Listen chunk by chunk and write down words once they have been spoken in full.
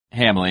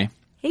Hamley.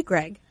 Hey,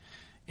 Greg.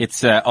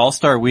 It's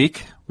All-Star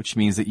Week, which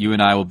means that you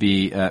and I will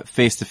be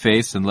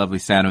face-to-face in lovely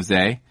San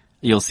Jose.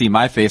 You'll see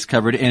my face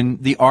covered in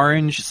the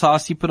orange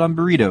sauce you put on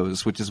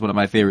burritos, which is one of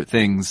my favorite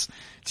things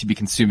to be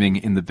consuming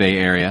in the Bay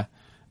Area.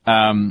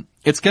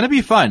 It's going to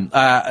be fun.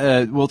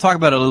 We'll talk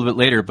about it a little bit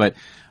later, but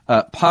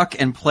puck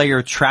and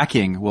player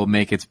tracking will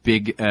make its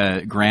big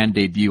grand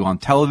debut on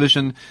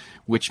television,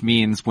 which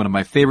means one of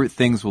my favorite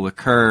things will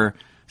occur,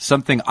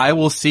 something I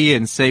will see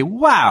and say,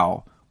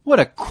 wow, what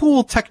a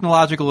cool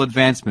technological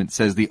advancement,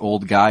 says the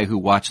old guy who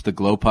watched the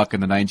glow puck in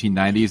the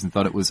 1990s and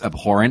thought it was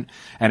abhorrent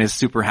and is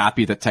super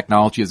happy that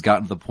technology has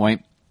gotten to the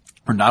point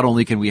where not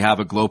only can we have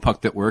a glow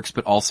puck that works,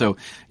 but also,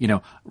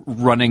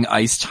 running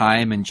ice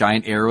time and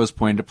giant arrows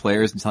pointing to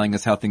players and telling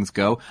us how things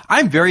go.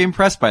 I'm very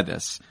impressed by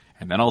this.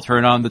 And then I'll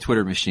turn on the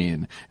Twitter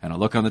machine and I'll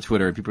look on the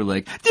Twitter and people are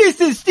like,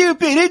 this is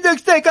stupid. It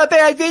looks like a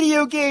bad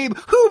video game.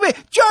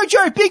 Jar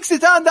Jar Binks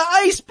is on the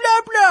ice,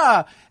 blah,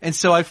 blah. And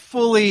so I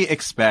fully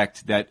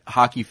expect that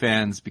hockey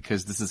fans,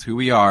 because this is who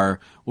we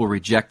are, will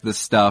reject this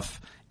stuff,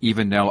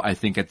 even though I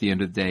think at the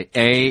end of the day,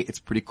 A, it's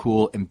pretty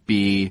cool, and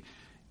B,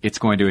 it's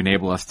going to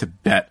enable us to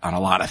bet on a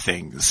lot of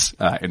things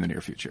in the near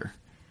future.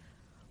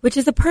 Which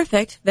is a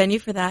perfect venue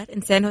for that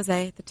in San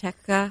Jose, the tech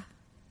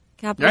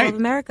capital of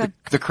America.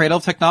 The cradle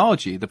of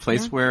technology, the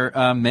place where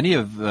many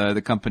of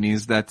the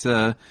companies that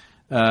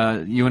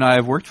you and I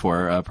have worked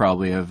for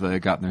probably have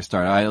gotten their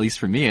start. At least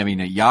for me, I mean,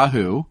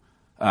 Yahoo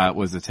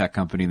was a tech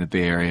company in the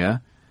Bay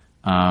Area,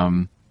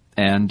 and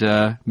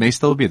may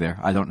still be there.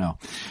 I don't know.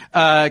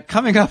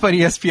 Coming up on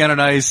ESPN on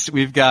Ice,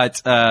 we've got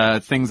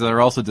things that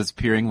are also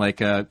disappearing, like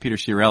Peter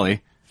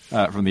Chiarelli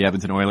from the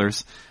Edmonton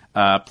Oilers.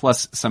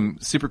 Plus some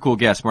super cool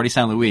guests, Marty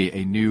St Louis,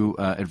 a new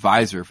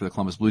advisor for the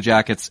Columbus Blue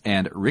Jackets,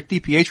 and Rick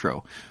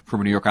DiPietro,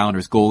 former New York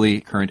Islanders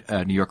goalie, current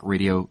New York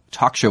radio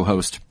talk show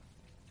host,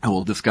 who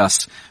will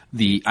discuss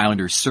the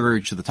Islanders'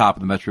 surge to the top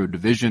of the Metro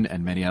Division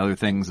and many other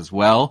things as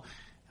well.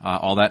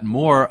 All that and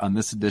more on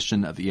this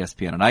edition of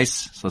ESPN on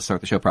Ice. So let's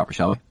start the show proper,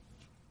 shall we?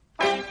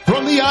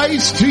 From the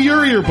ice to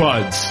your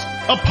earbuds,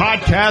 a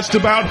podcast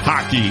about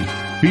hockey,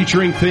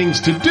 featuring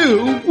things to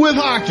do with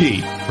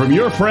hockey. From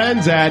your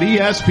friends at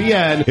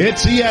ESPN,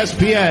 it's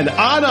ESPN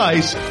on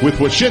Ice with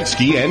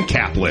Wyshynski and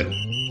Kaplan.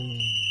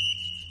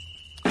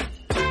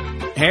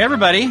 Hey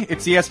everybody,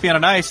 it's ESPN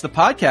on Ice, the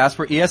podcast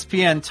where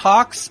ESPN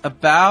talks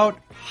about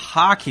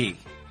hockey.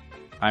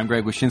 I'm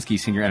Greg Wyshynski,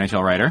 senior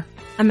NHL writer.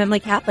 I'm Emily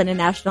Kaplan, a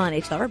national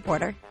NHL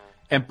reporter.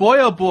 And boy,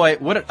 oh boy,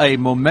 what a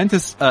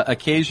momentous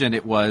occasion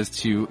it was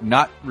to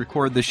not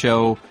record the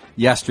show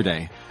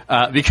yesterday.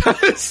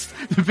 Because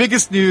the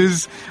biggest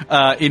news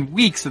in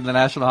weeks in the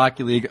National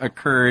Hockey League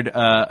occurred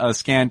a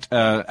scant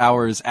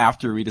hours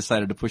after we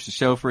decided to push the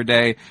show for a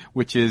day,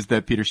 which is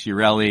that Peter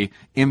Chiarelli,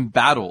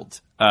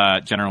 embattled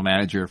general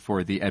manager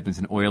for the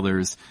Edmonton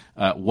Oilers,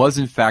 was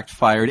in fact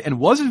fired, and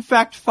was in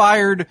fact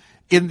fired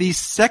in the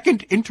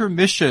second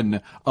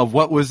intermission of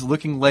what was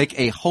looking like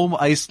a home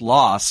ice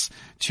loss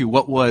to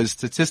what was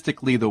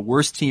statistically the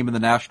worst team in the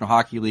National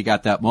Hockey League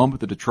at that moment,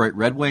 the Detroit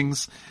Red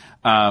Wings.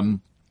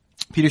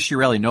 Peter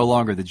Chiarelli, no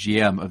longer the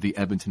GM of the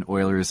Edmonton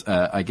Oilers.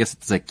 I guess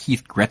it's like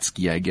Keith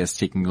Gretzky,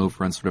 taking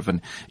over on sort of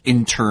an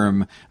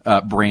interim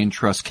brain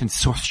trust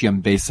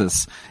consortium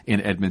basis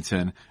in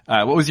Edmonton.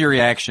 What was your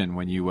reaction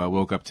when you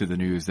woke up to the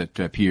news that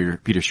Peter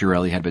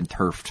Chiarelli had been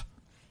turfed?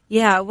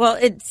 Yeah, well,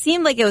 it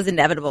seemed like it was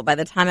inevitable. By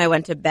the time I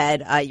went to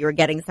bed, you were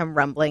getting some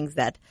rumblings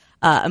that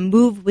a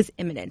move was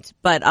imminent.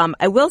 But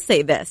I will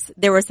say this.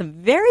 There were some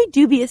very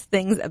dubious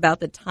things about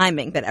the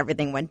timing that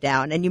everything went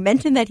down. And you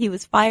mentioned that he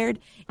was fired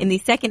in the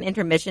second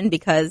intermission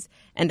because,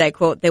 and I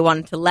quote, they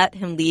wanted to let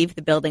him leave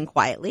the building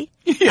quietly.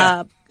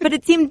 Yeah. But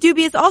it seemed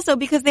dubious also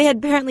because they had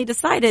apparently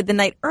decided the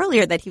night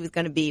earlier that he was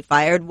going to be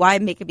fired. Why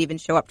make him even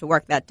show up to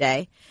work that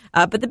day?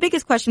 But the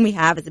biggest question we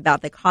have is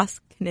about the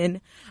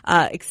Koskinen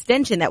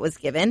extension that was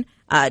given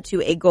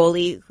to a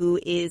goalie who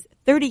is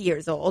 30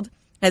 years old,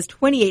 has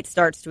 28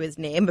 starts to his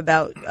name,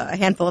 about a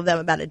handful of them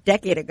about a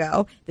decade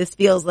ago. This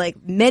feels like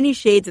many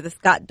shades of the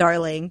Scott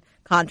Darling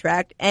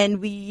contract, and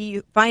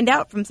we find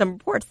out from some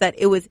reports that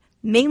it was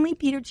mainly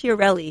Peter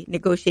Chiarelli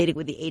negotiating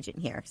with the agent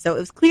here. So it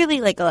was clearly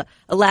like a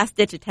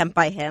last-ditch attempt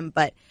by him.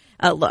 But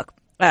look,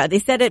 they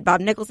said it,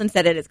 Bob Nicholson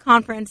said it at his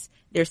conference,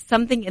 there's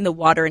something in the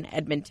water in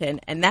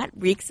Edmonton, and that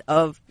reeks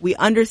of, we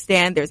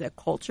understand there's a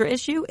culture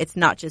issue. It's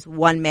not just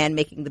one man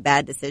making the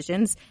bad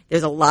decisions.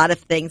 There's a lot of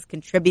things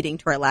contributing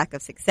to our lack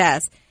of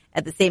success.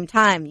 At the same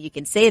time, you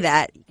can say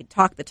that, you can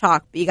talk the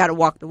talk, but you got to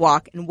walk the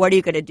walk. And what are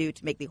you going to do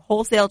to make the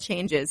wholesale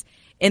changes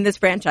in this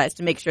franchise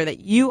to make sure that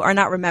you are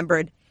not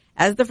remembered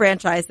as the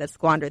franchise that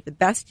squandered the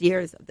best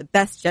years of the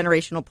best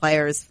generational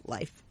player's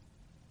life?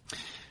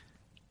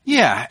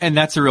 Yeah, and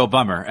that's a real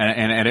bummer.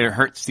 And it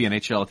hurts the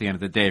NHL at the end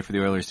of the day for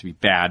the Oilers to be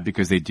bad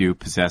because they do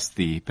possess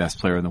the best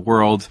player in the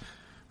world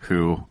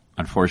who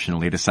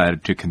unfortunately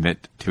decided to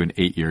commit to an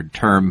 8-year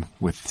term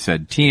with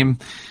said team.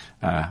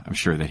 I'm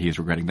sure that he is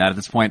regretting that at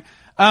this point.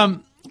 A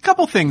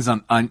couple things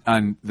on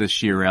the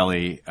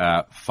Chiarelli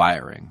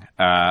firing.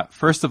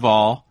 First of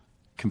all,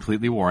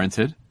 completely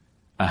warranted.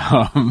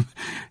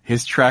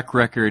 His track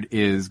record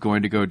is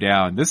going to go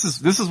down. This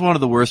is one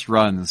of the worst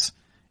runs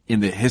in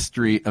the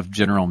history of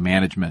general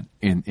management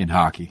in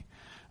hockey.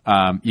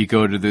 You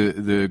go to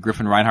the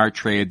Griffin Reinhart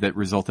trade that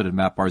resulted in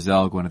Matt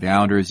Barzal going to the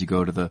Islanders. You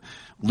go to the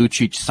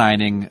Lucic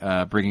signing,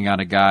 bringing on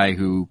a guy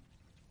who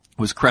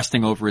was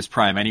cresting over his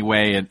prime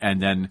anyway,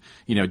 and then,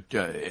 in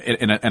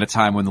a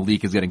time when the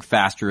league is getting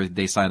faster,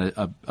 they sign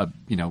a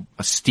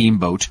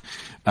steamboat,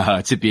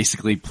 to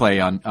basically play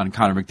on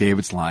Connor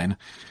McDavid's line.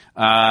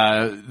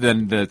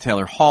 Then the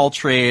Taylor Hall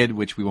trade,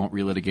 which we won't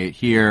relitigate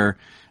here.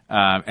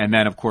 And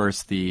then, of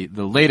course, the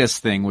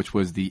latest thing, which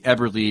was the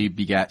Eberle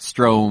begat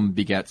Strome,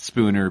 begat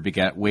Spooner,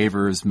 begat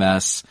Waivers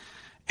mess.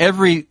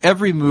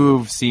 Every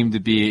move seemed to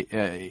be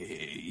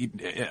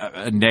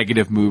a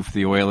negative move for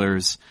the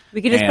Oilers.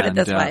 We could just put it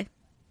this way.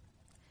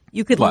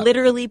 You could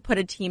literally put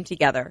a team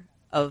together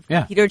of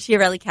Peter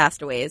Chiarelli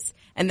castaways,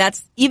 and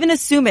that's even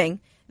assuming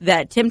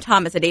that Tim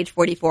Thomas at age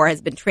 44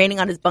 has been training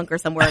on his bunker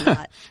somewhere or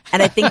not.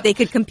 And I think they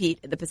could compete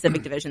in the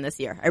Pacific Division this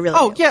year. I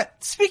really do. Yeah.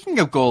 Speaking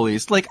of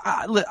goalies,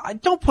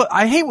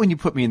 I hate when you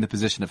put me in the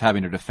position of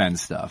having to defend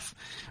stuff.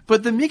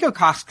 But the Mikko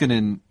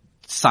Koskinen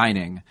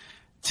signing,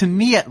 to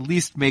me at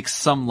least, makes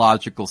some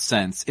logical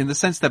sense, in the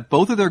sense that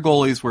both of their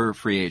goalies were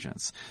free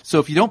agents. So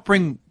if you don't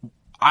bring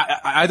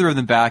either of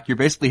them back, you're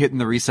basically hitting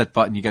the reset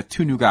button. You got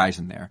two new guys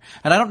in there.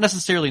 And I don't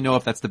necessarily know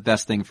if that's the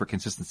best thing for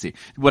consistency.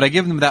 Would I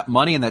give them that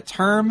money and that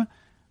term?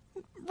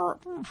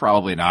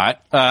 Probably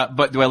not.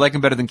 But do I like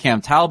him better than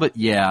Cam Talbot?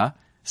 Yeah.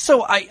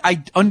 So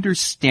I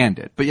understand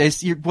it. But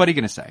what are you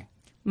going to say?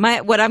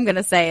 What I'm going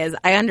to say is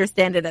I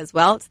understand it as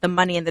well. It's the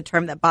money and the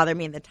term that bother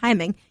me and the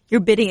timing. You're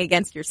bidding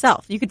against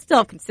yourself. You could still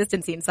have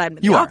consistency inside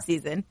of the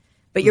offseason,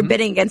 but you're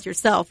bidding against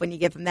yourself when you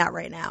give him that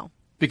right now.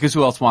 Because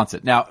who else wants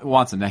it? Now,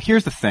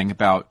 here's the thing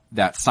about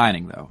that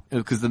signing, though.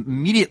 Because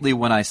immediately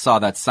when I saw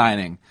that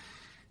signing,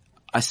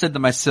 I said to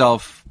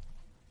myself,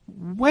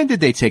 when did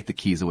they take the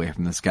keys away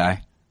from this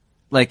guy?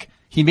 Like,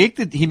 he made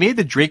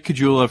the Drake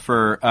Caggiula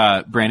for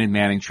Brandon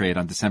Manning trade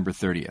on December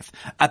 30th.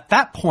 At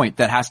that point,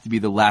 that has to be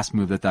the last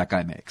move that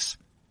guy makes.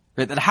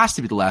 Right? That has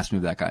to be the last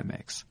move that guy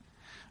makes.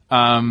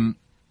 And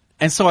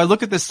so I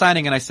look at this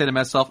signing and I say to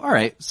myself, all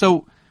right,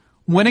 so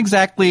when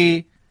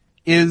exactly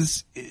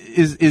is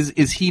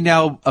he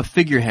now a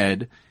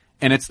figurehead,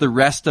 and it's the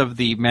rest of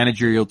the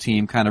managerial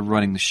team kind of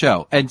running the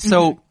show? And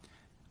so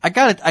I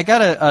got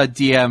a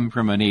DM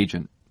from an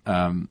agent,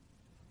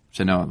 which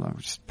I know I'll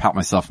just pat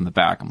myself in the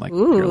back. I'm like,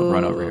 here, I'll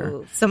run over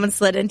here. Someone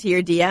slid into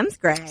your DMs,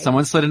 Greg.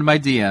 Someone slid into my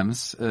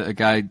DMs, a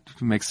guy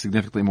who makes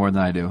significantly more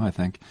than I do, I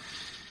think.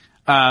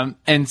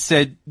 And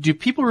said, do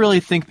people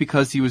really think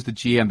because he was the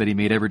GM that he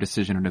made every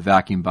decision in a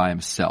vacuum by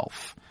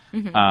himself?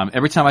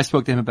 Every time I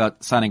spoke to him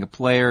about signing a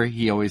player,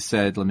 he always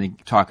said, let me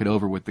talk it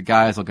over with the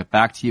guys. I'll get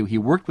back to you. He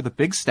worked with a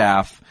big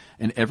staff,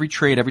 and every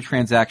trade, every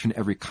transaction,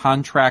 every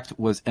contract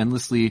was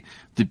endlessly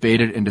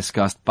debated and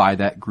discussed by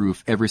that group,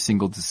 every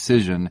single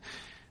decision.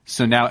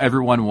 So now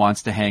everyone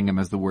wants to hang him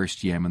as the worst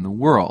GM in the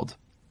world.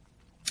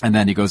 And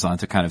then he goes on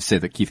to kind of say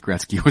that Keith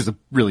Gretzky was a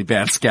really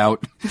bad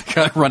scout,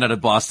 got run out of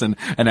Boston,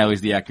 and now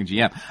he's the acting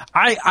GM.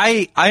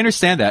 I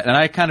understand that, and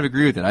I kind of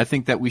agree with it. I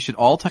think that we should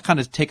all kind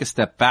of take a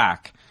step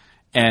back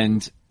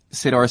and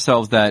say to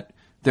ourselves that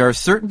there are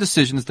certain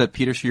decisions that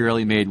Peter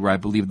Chiarelli made where I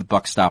believe the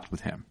buck stopped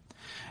with him.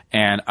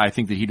 And I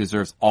think that he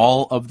deserves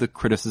all of the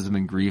criticism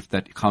and grief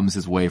that comes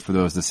his way for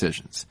those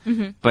decisions.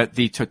 But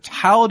the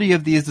totality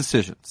of these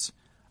decisions,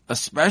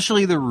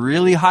 especially the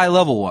really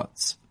high-level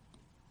ones,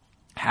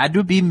 had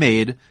to be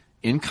made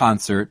in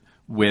concert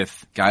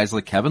with guys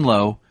like Kevin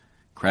Lowe,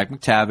 Craig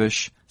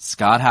McTavish,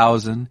 Scott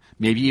Housen,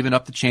 maybe even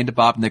up the chain to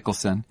Bob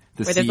Nicholson,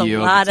 the CEO of the team.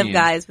 There's a lot of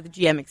guys with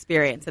GM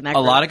experience in that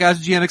group. A lot of guys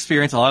with GM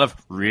experience, a lot of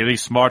really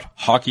smart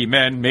hockey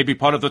men, maybe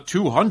part of the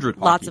 200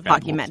 Lots of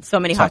hockey men. So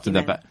many hockey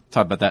men.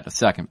 Talk about that in a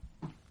second.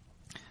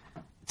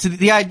 To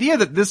the idea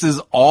that this is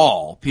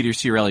all Peter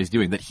Chiarelli is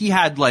doing, that he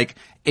had like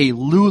a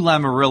Lou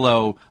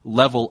Lamoriello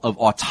level of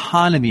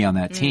autonomy on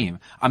that team,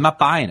 I'm not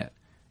buying it.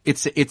 He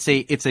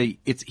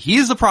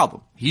is the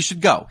problem. He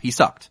should go. He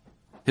sucked.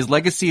 His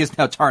legacy is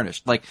now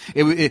tarnished. Like,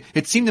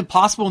 it seemed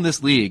impossible in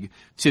this league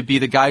to be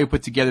the guy who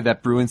put together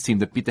that Bruins team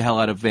that beat the hell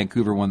out of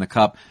Vancouver, won the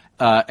cup,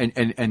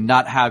 and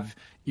not have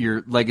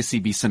your legacy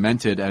be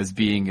cemented as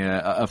being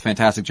a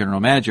fantastic general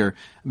manager.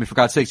 I mean, for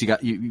God's sakes,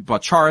 you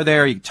bought Chara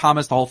there,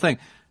 Thomas, the whole thing.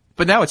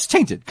 But now it's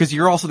tainted, because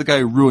you're also the guy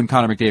who ruined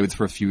Connor McDavid's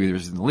first few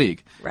years in the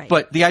league. Right.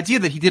 But the idea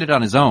that he did it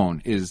on his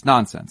own is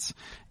nonsense.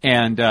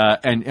 And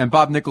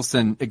Bob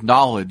Nicholson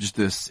acknowledged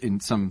this in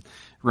some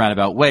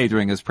roundabout way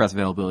during his press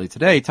availability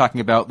today,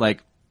 talking about,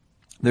 like,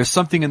 there's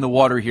something in the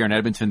water here in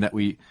Edmonton that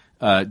we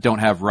don't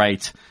have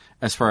right,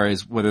 as far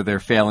as whether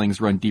their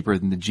failings run deeper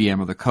than the GM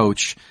or the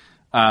coach.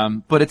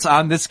 But it's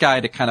on this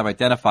guy to kind of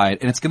identify it,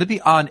 and it's going to be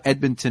on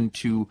Edmonton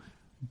to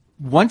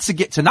once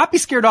again, to not be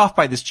scared off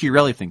by this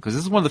Chiarelli thing, because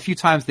this is one of the few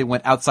times they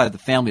went outside of the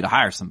family to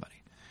hire somebody.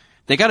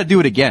 They got to do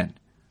it again.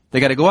 They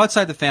got to go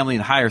outside the family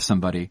and hire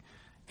somebody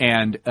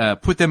and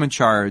put them in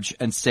charge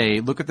and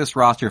say, look at this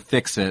roster,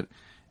 fix it,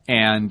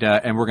 and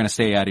we're going to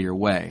stay out of your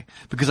way.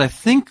 Because I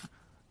think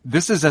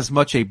this is as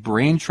much a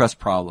brain trust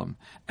problem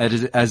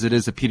as it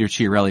is a Peter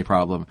Chiarelli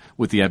problem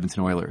with the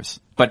Edmonton Oilers.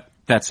 But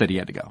that said, he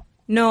had to go.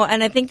 No,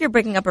 and I think you're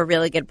bringing up a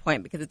really good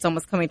point because it's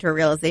almost coming to a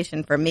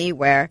realization for me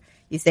where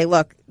you say,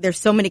 look, there's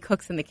so many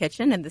cooks in the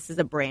kitchen and this is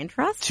a brain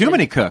trust. Too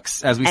many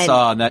cooks, as we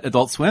saw on that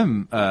Adult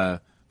Swim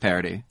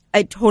parody.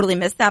 I totally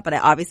missed that, but I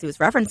obviously was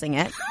referencing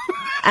it.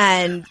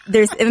 And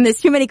there's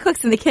too many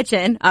cooks in the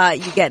kitchen,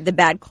 you get the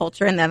bad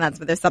culture, and then that's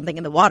where there's something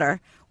in the water.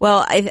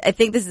 Well, I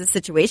think this is a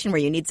situation where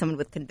you need someone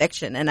with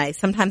conviction. And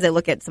sometimes I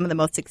look at some of the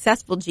most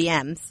successful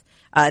GMs.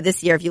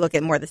 This year, if you look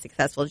at more of the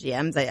successful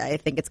GMs, I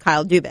think it's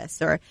Kyle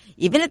Dubas, or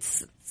even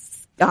it's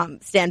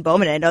Stan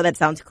Bowman. I know that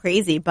sounds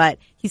crazy, but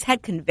he's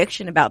had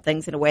conviction about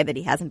things in a way that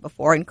he hasn't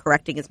before, in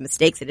correcting his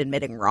mistakes and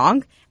admitting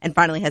wrong, and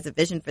finally has a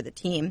vision for the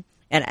team.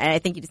 And I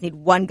think you just need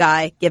one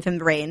guy, give him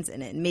the reins,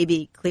 and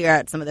maybe clear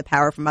out some of the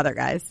power from other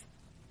guys.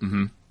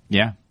 Mm-hmm.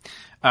 Yeah.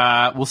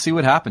 We'll see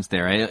what happens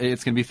there.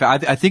 It's going to be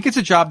I think it's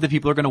a job that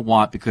people are going to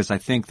want, because I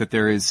think that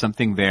there is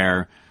something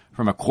there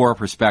from a core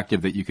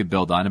perspective that you could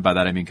build on. And by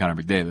that, I mean Connor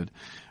McDavid.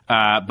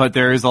 But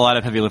there is a lot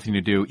of heavy lifting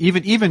to do.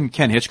 Even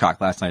Ken Hitchcock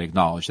last night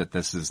acknowledged that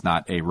this is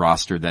not a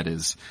roster that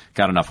has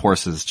got enough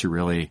horses to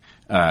really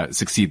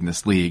succeed in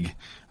this league.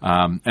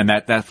 And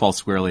that falls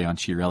squarely on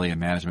Chiarelli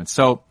and management.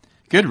 So,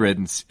 good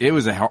riddance. It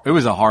was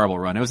a horrible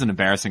run. It was an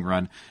embarrassing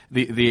run.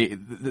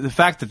 The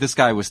fact that this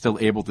guy was still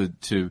able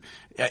to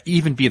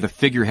even be the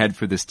figurehead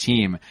for this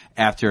team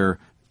after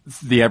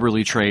the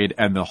Eberle trade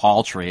and the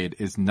Hall trade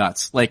is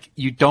nuts. Like,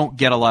 you don't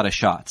get a lot of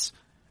shots.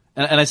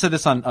 And I said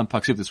this on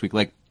Puck Soup this week.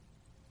 Like,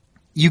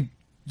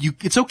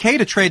 it's okay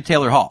to trade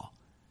Taylor Hall.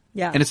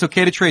 Yeah. And it's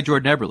okay to trade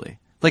Jordan Eberle.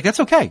 Like,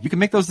 that's okay. You can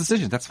make those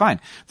decisions. That's fine.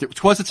 There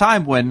was a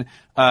time when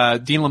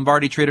Dean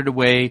Lombardi traded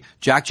away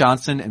Jack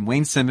Johnson and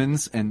Wayne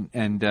Simmons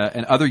and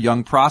other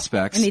young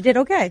prospects. And he did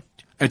okay.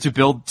 To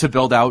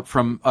build out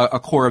from a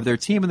core of their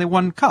team, and they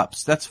won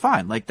cups. That's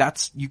fine. Like,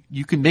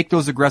 you can make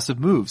those aggressive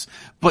moves,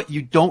 but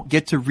you don't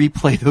get to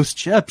replay those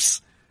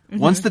chips. Mm-hmm.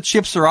 Once the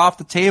chips are off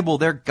the table,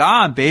 they're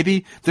gone,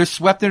 baby. They're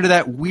swept into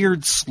that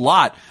weird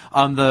slot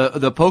on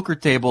the poker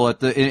table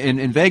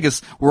in Vegas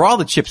where all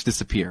the chips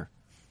disappear.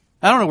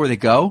 I don't know where they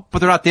go, but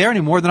they're not there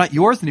anymore. They're not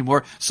yours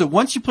anymore. So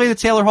once you play the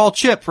Taylor Hall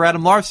chip for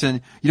Adam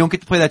Larson, you don't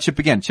get to play that chip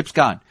again. Chip's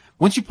gone.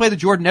 Once you play the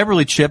Jordan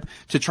Eberle chip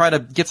to try to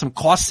get some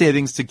cost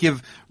savings to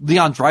give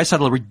Leon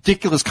Draisaitl a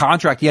ridiculous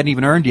contract he hadn't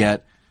even earned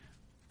yet,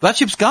 that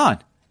chip's gone.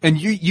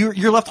 And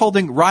you're left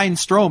holding Ryan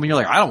Strome, and you're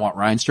like, I don't want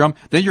Ryan Strome.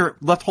 Then you're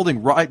left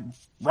holding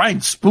Ryan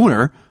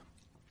Spooner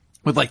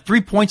with like 3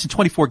 points in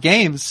 24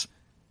 games.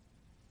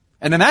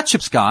 And then that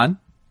chip's gone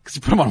because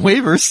you put him on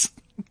waivers.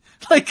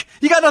 Like,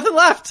 you got nothing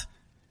left.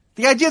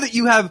 The idea that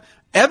you have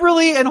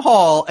Eberle and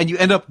Hall and you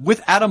end up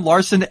with Adam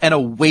Larson and a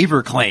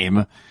waiver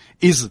claim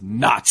is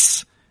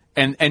nuts.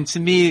 And to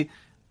me,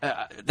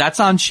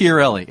 that's on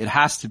Chiarelli. It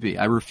has to be.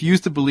 I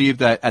refuse to believe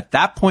that at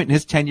that point in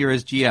his tenure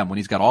as GM, when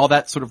he's got all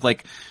that sort of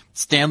like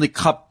Stanley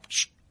Cup,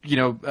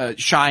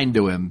 shine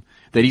to him,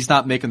 that he's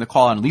not making the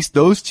call on at least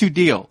those two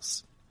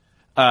deals.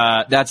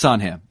 That's on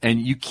him. And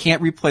you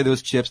can't replay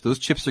those chips. Those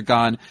chips are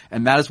gone.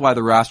 And that is why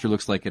the roster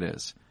looks like it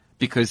is.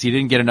 Because he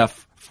didn't get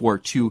enough for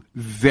two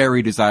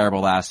very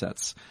desirable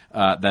assets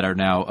that are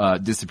now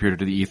disappeared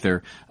into the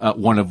ether,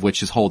 one of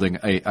which is holding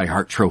a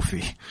Hart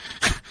Trophy.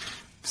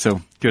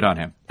 So good on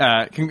him.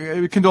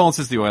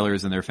 Condolences to the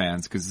Oilers and their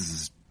fans, because this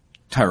is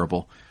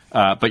terrible.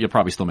 But you'll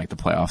probably still make the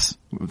playoffs,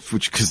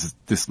 because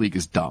this league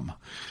is dumb.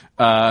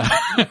 All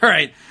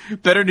right.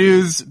 Better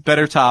news,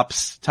 better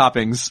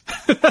toppings.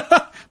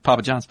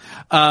 Papa John's.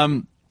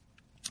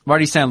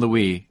 Marty St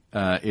Louis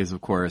is,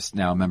 of course,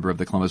 now a member of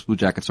the Columbus Blue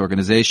Jackets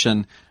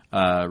organization,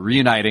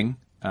 reuniting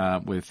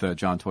with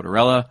John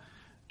Tortorella,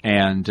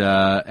 and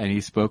he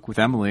spoke with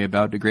Emily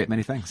about a great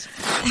many things.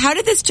 How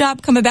did this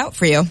job come about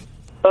for you?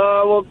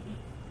 John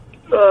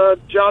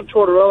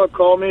Tortorella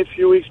called me a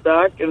few weeks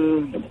back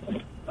and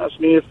asked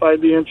me if I'd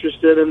be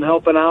interested in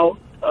helping out.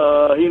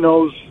 He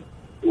knows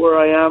where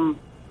I am,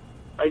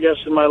 I guess,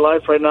 in my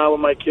life right now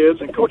with my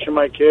kids and coaching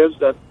my kids,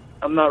 that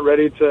I'm not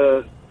ready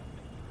to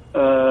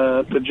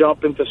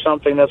jump into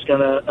something that's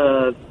going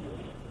to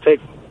take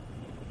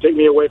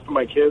me away from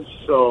my kids.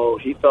 So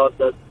he thought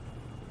that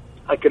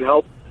I could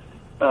help,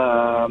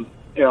 from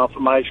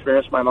my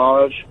experience, my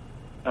knowledge,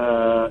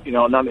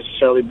 not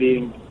necessarily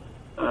being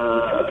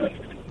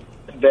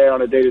there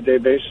on a day-to-day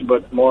basis,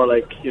 but more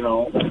like,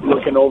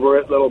 looking over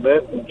it a little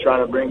bit and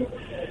trying to bring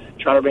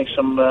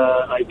some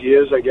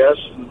ideas, I guess,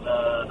 and,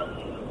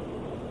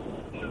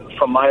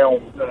 from my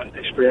own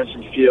experience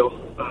and feel,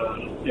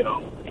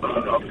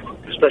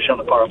 especially on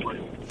the power play.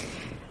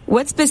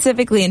 What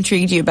specifically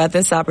intrigued you about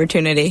this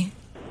opportunity?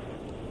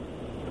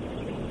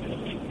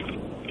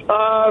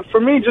 For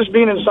me, just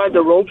being inside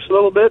the ropes a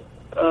little bit.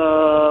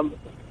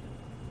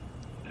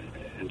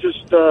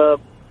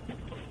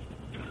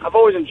 I've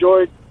always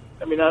enjoyed,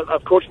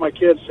 I've coached my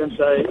kids since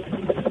I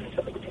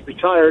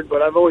retired,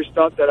 but I've always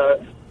thought that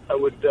I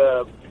would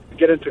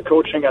get into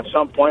coaching at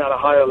some point at a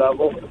higher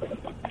level.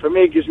 For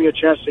me, it gives me a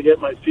chance to get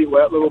my feet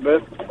wet a little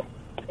bit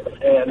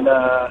and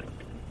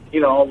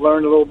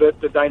learn a little bit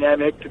the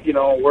dynamic,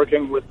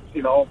 working with,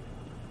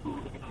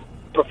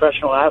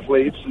 professional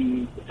athletes,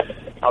 and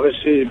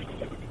obviously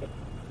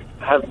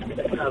have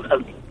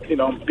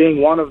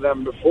being one of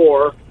them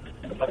before,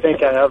 I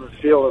think I have a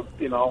feel of,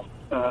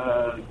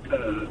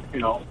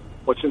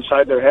 what's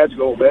inside their heads a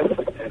little bit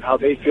and how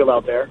they feel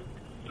out there.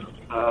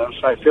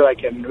 So I feel I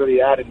can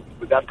really add in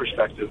with that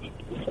perspective.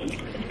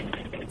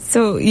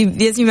 So,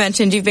 as you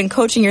mentioned, you've been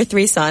coaching your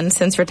 3 sons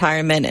since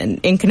retirement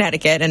in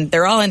Connecticut, and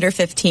they're all under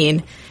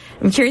 15.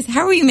 I'm curious,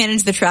 how will you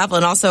manage the travel?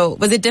 And also,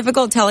 was it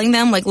difficult telling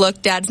them, like,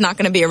 look, Dad's not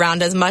going to be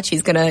around as much.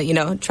 He's going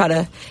to, try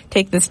to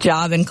take this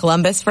job in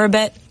Columbus for a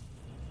bit?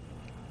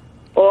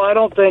 Well, I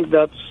don't think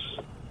that's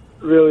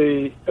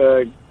really,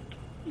 going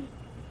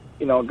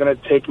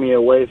to take me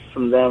away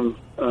from them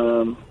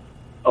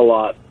a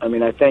lot. I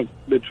mean, I think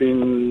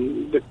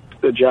between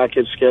the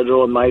Jackets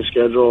schedule and my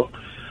schedule,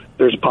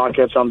 there's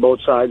pockets on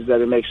both sides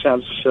that it makes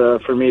sense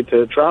for me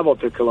to travel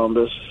to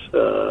Columbus.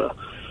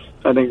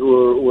 I think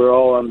we're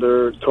all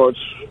under torch.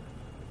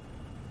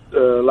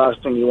 The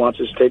last thing you want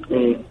is take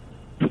me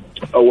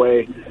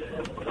away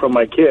from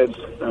my kids.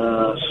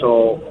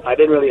 So I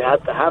didn't really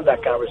have to have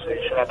that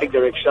conversation. I think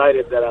they're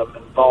excited that I'm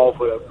involved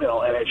with a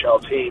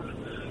NHL team,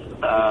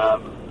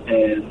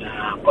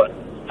 but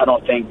I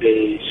don't think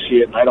they see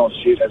it. And I don't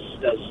see it as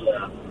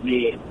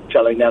me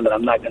telling them that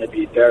I'm not going to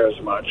be there as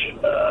much.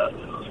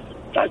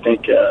 I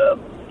think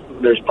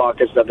there's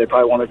pockets that they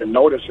probably won't even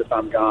notice if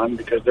I'm gone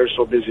because they're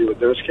so busy with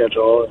their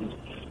schedule.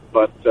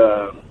 But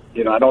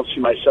I don't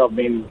see myself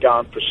being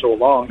gone for so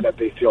long that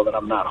they feel that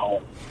I'm not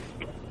home.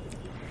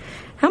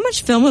 How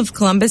much film of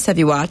Columbus have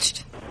you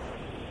watched?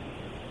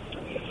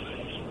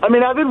 I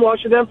mean, I've been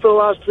watching them for the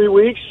last 3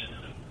 weeks.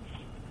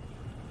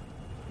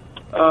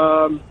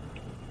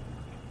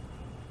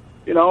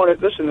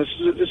 Listen,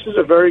 this is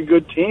a very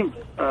good team.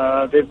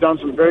 They've done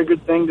some very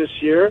good things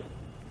this year.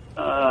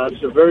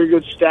 It's a very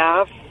good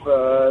staff.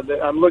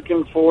 I'm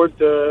looking forward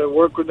to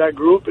work with that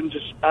group and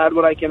just add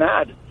what I can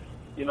add.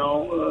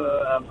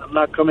 I'm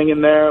not coming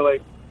in there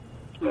like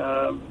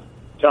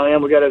telling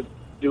them we got to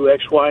do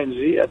X, Y, and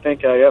Z. I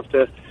think I have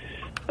to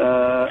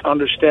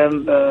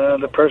understand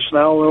the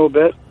personnel a little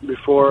bit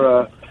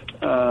before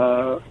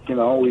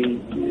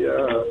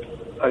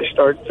I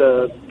start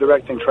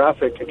directing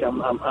traffic.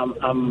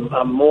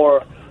 I'm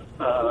more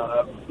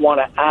want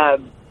to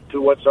add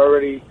to what's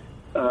already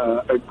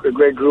a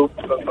great group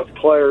of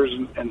players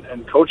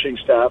and coaching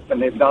staff,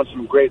 and they've done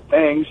some great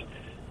things.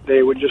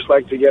 They would just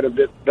like to get a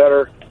bit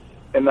better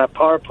in that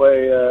power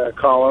play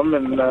column,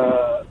 and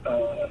I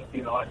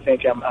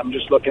think I'm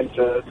just looking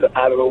to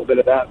add a little bit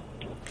of that.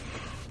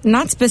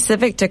 Not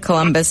specific to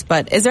Columbus,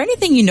 but is there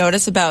anything you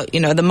notice about,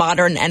 the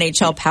modern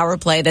NHL power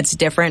play that's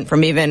different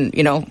from even,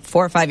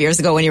 4 or 5 years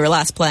ago when you were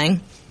last playing?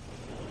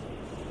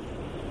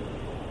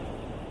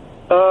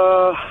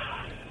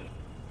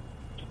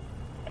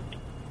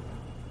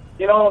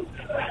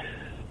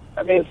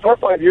 4 or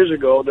 5 years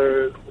ago,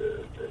 to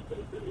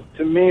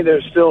me,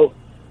 they're still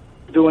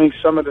doing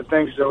some of the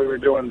things that we were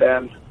doing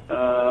then.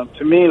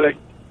 To me, like,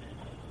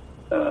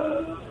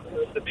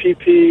 the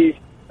PP,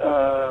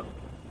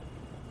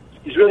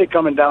 he's really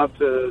coming down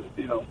to,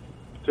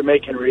 to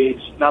making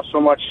reads, not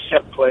so much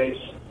set plays.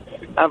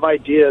 Have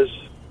ideas,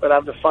 but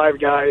have the 5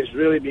 guys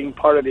really being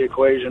part of the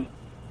equation.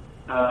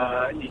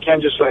 You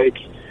can't just,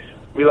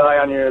 rely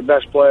on your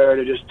best player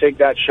to just take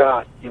that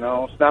shot.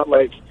 It's not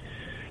like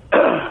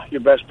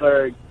your best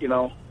player,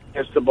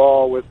 gets the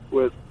ball with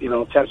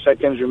 10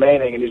 seconds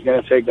remaining and he's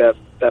going to take that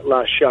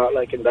last shot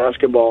like in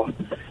basketball.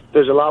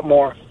 There's a lot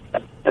more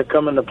that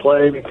come into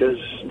play because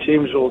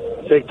teams will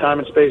take time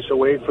and space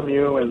away from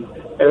you, and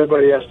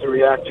everybody has to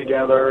react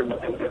together and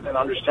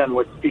understand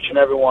what each and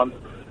every one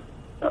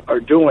are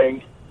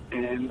doing,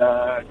 and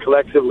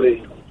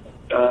collectively,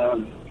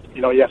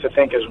 you have to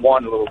think as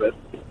one a little bit.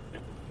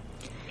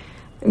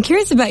 I'm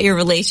curious about your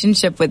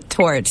relationship with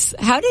Torts.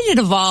 How did it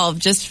evolve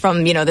just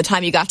from, the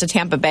time you got to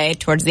Tampa Bay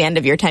towards the end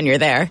of your tenure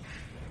there?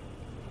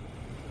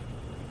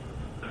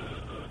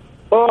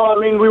 Well,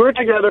 we were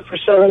together for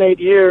 7-8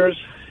 years.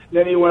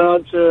 Then he went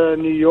out to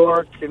New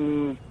York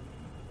and,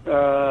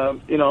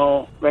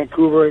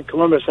 Vancouver and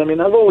Columbus.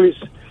 I've always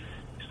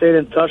stayed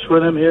in touch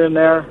with him here and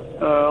there.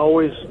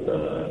 Always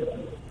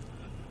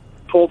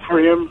pulled for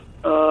him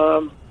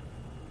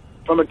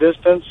from a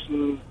distance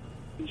and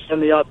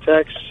send the odd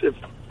text if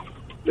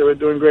they were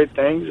doing great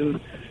things. And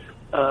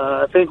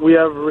I think we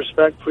have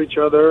respect for each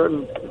other.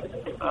 And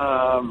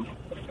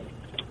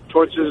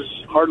Torts is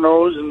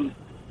hard-nosed and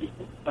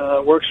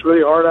works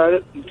really hard at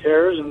it and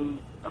cares. And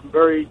I'm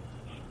very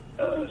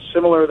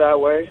similar that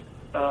way.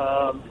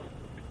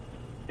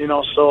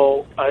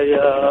 So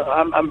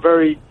I'm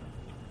very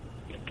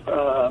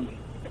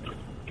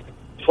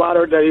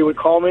flattered that he would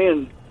call me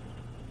and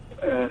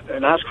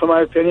ask for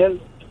my opinion.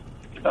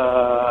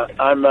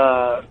 I'm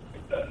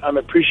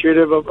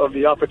appreciative of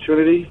the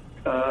opportunity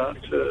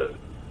to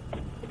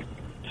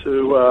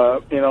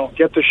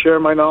get to share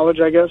my knowledge,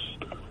 I guess,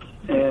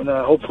 and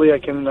hopefully I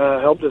can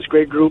help this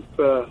great group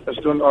that's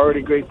doing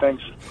already great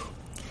things.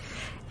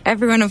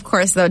 Everyone, of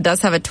course, though,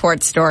 does have a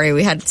Tort story.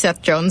 We had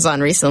Seth Jones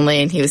on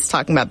recently, and he was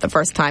talking about the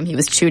first time he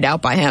was chewed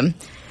out by him.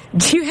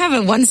 Do you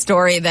have one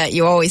story that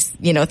you always,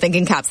 think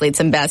encapsulates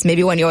him best?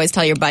 Maybe one you always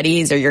tell your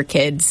buddies or your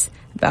kids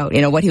about,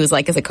 what he was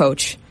like as a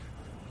coach?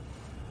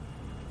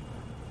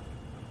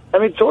 I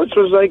mean, Torts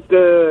was like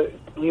the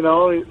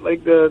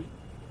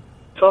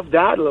tough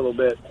dad a little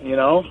bit,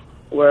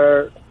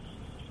 where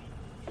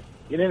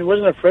he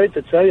wasn't afraid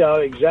to tell you how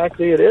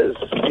exactly it is,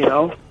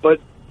 But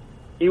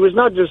he was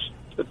not just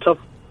a tough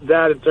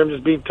dad in terms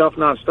of being tough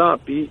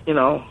nonstop. He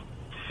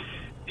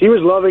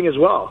was loving as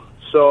well.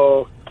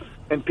 So,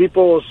 and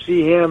people will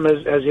see him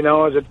as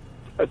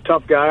a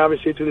tough guy,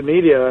 obviously through the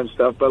media and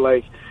stuff. But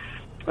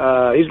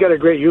he's got a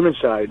great human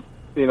side.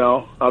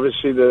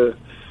 Obviously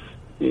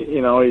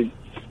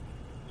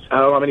I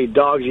don't know how many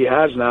dogs he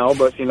has now,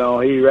 but he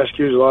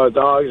rescues a lot of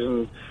dogs,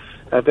 and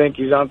I think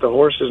he's onto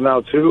horses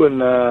now too.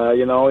 And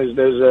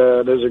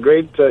there's a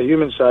great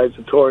human side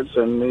to Torts,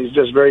 and he's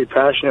just very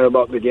passionate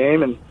about the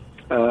game. And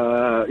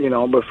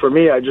but for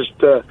me, I just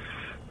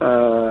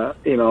I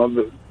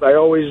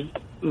always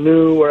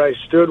knew where I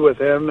stood with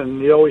him,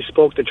 and he always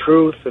spoke the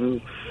truth.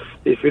 And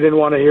if you didn't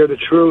want to hear the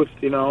truth,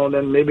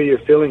 then maybe your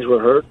feelings were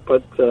hurt.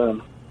 But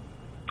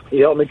he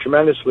helped me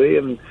tremendously,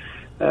 and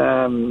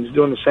he's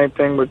doing the same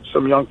thing with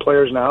some young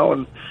players now,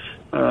 and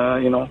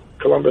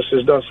Columbus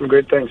has done some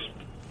great things.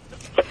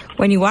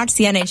 When you watch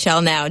the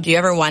NHL now, do you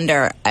ever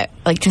wonder, I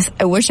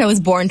wish I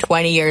was born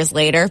 20 years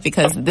later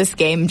because this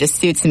game just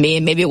suits me,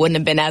 and maybe it wouldn't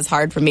have been as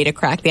hard for me to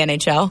crack the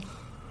NHL?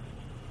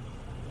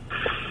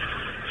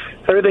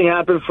 Everything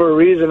happened for a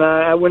reason.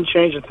 I wouldn't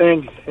change a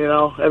thing.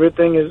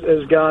 Everything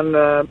has gone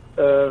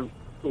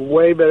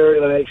way better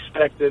than I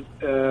expected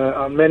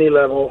on many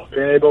levels.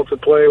 Being able to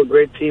play with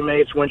great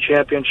teammates, win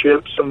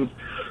championships, and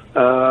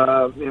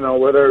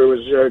whether it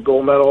was a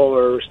gold medal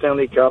or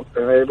Stanley Cup,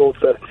 and able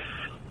to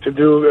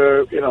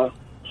do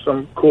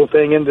some cool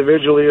thing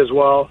individually as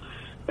well.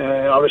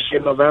 Obviously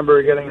in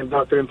November, getting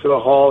inducted into the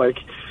Hall.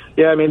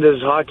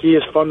 This hockey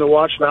is fun to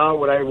watch now.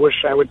 Would I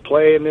wish I would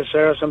play in this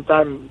era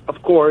sometime?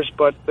 Of course,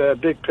 but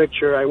big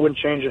picture, I wouldn't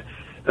change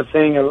a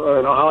thing.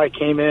 How I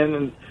came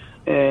in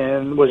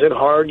and was it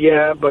hard?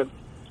 Yeah, but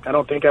I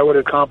don't think I would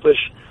accomplish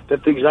the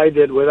things I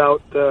did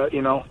without,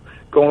 going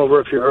over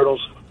a few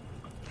hurdles.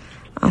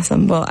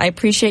 Awesome. Well, I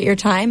appreciate your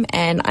time,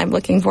 and I'm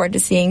looking forward to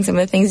seeing some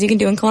of the things you can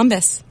do in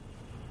Columbus.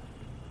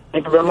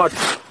 Thank you very much.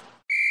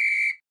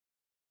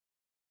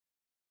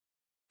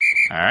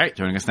 All right,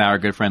 joining us now, our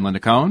good friend Linda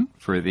Cohn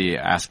for the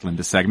Ask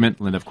Linda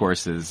segment. Linda, of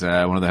course, is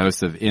one of the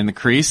hosts of In the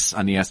Crease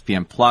on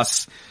ESPN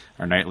Plus,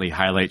 our nightly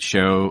highlight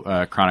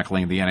show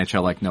chronicling the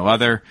NHL like no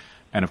other.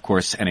 And, of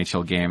course,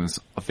 NHL games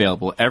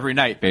available every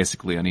night,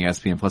 basically, on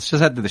ESPN Plus.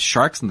 Just had the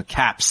Sharks and the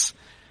Caps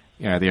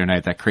the other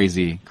night, that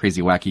crazy,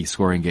 wacky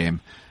scoring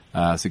game.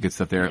 So good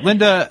stuff there.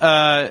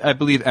 Linda, I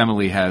believe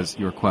Emily has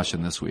your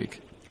question this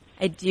week.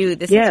 I do.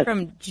 This is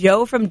from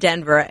Joe from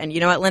Denver. And you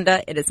know what,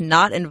 Linda? It is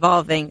not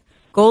involving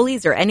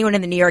goalies or anyone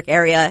in the New York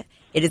area.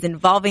 It is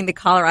involving the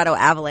Colorado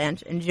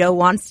Avalanche. And Joe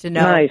wants to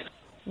know,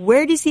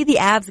 where do you see the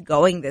Avs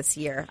going this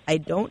year? I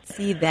don't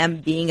see them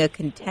being a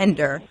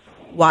contender.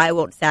 Why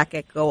won't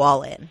Sakic go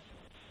all in?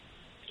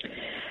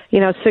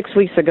 6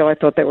 weeks ago, I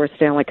thought they were a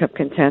Stanley Cup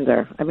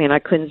contender. I mean, I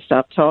couldn't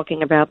stop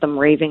talking about them,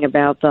 raving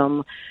about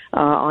them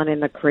on In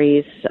the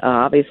Crease.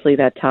 Obviously,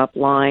 that top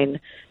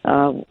line,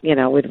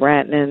 with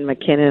Ratnan,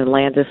 McKinnon, and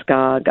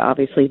Landeskog,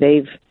 obviously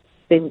they've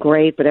been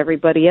great, but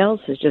everybody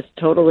else is just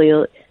totally,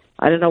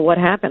 I don't know what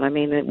happened. I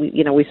mean,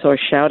 we saw a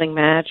shouting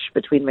match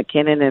between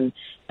McKinnon and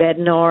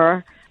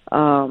Bednar,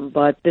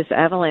 but this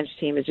Avalanche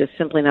team is just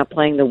simply not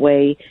playing the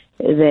way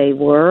they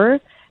were.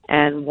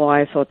 And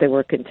why I thought they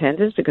were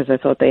contenders, because I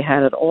thought they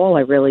had it all.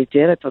 I really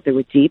did. I thought they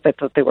were deep. I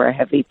thought they were a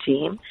heavy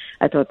team.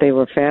 I thought they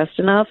were fast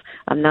enough.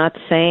 I'm not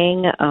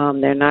saying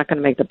they're not going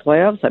to make the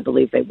playoffs. I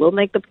believe they will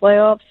make the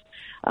playoffs.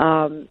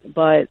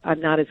 But I'm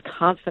not as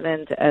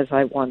confident as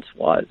I once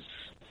was.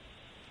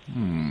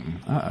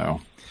 Uh-oh.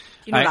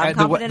 Do you know what I'm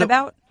confident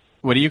about?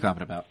 What are you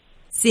confident about?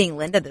 Seeing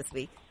Linda this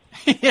week.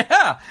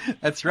 Yeah,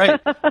 that's right.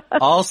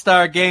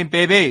 All-Star game,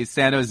 baby.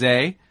 San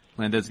Jose.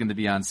 Linda's going to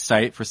be on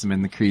site for some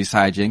In the Crease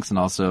hijinks and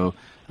also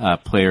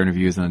player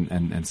interviews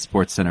and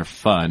Sports Center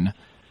fun.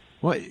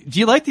 Do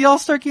you like the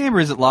All-Star game, or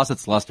has it lost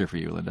its luster for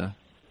you, Linda?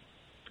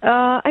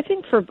 I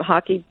think for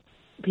hockey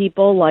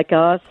people like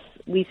us,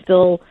 we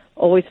still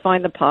always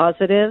find the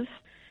positive,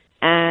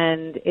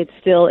 and it's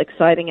still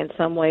exciting in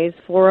some ways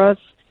for us.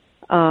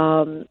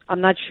 I'm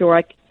not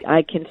sure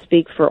I can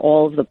speak for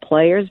all of the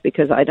players,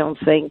 because I don't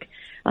think,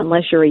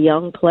 unless you're a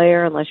young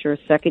player, unless you're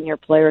a second-year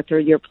player,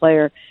 third-year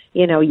player,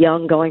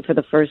 young going for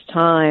the first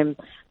time.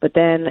 But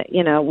then,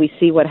 we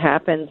see what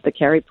happens. The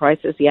Carey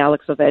Prices, the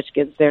Alex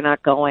Ovechkins, they're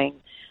not going.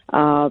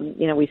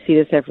 We see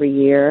this every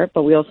year,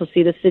 but we also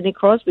see the Sidney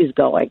Crosby's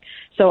going.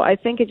 So I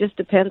think it just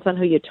depends on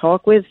who you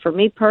talk with. For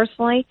me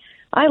personally,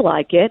 I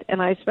like it,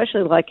 and I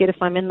especially like it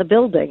if I'm in the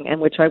building, and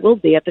which I will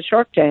be at the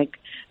Shark Tank,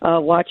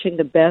 watching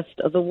the best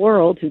of the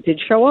world who did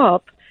show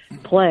up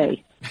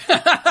play.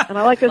 And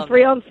I like the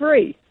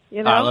 3-on-3.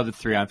 You know? I love the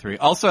 3-on-3.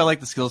 Also, I like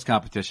the skills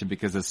competition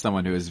because as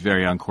someone who is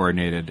very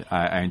uncoordinated,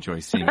 I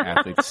enjoy seeing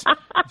athletes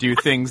do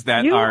things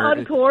that are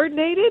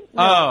uncoordinated.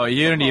 Oh,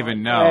 you don't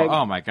even know. Greg.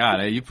 Oh my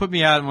God. You put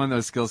me out in one of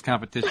those skills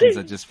competitions,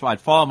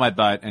 I'd fall on my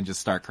butt and just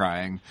start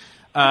crying.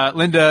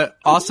 Linda,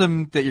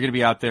 awesome that you're going to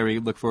be out there. We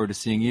look forward to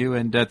seeing you,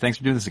 and thanks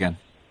for doing this again.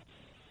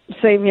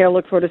 Same here.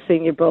 Look forward to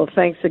seeing you both.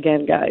 Thanks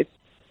again, guys.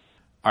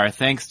 Our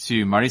thanks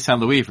to Marty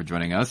St Louis for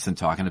joining us and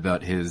talking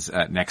about his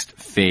next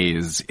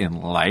phase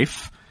in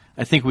life.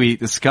 I think we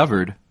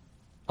discovered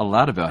a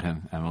lot about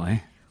him,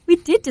 Emily. We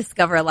did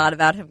discover a lot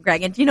about him,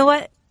 Greg. And do you know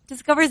what?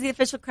 Discover is the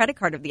official credit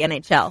card of the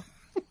NHL.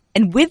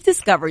 And with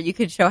Discover, you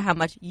can show how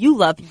much you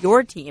love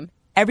your team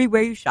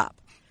everywhere you shop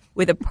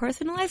with a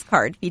personalized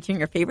card featuring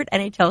your favorite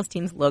NHL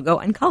team's logo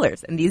and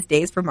colors. And these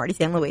days for Marty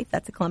St. Louis,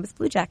 that's the Columbus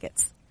Blue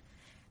Jackets.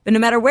 But no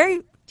matter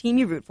where team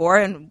you root for,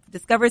 and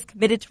Discover is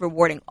committed to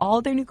rewarding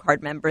all their new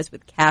card members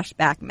with cash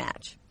back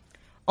match.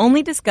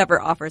 Only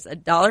Discover offers a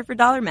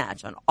dollar-for-dollar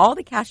match on all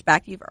the cash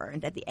back you've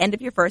earned at the end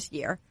of your first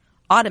year,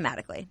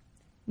 automatically.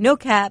 No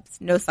caps,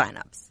 no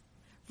sign-ups.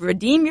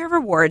 Redeem your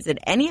rewards at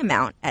any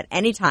amount at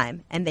any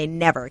time, and they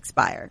never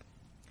expire.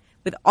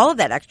 With all of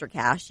that extra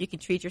cash, you can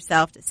treat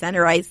yourself to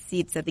center ice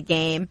seats at the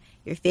game,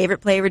 your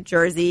favorite player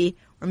jersey,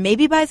 or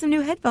maybe buy some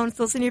new headphones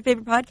to listen to your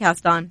favorite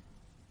podcast on.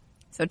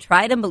 So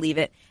try it and believe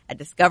it at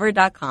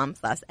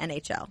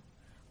discover.com/NHL.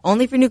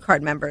 Only for new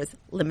card members.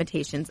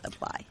 Limitations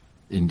apply.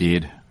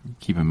 Indeed.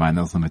 Keep in mind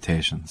those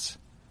limitations.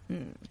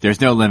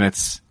 There's no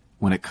limits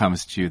when it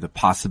comes to the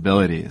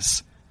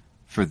possibilities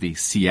for the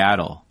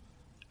Seattle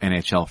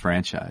NHL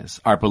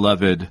franchise. Our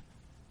beloved,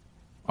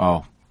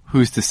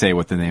 who's to say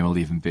what the name will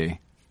even be?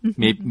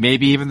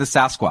 Maybe even the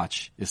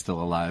Sasquatch is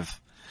still alive.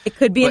 It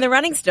could be in the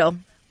running still.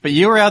 But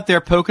you were out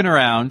there poking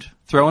around,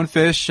 throwing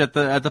fish at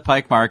the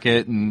Pike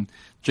Market and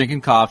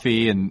drinking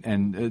coffee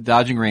and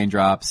dodging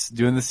raindrops,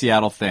 doing the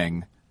Seattle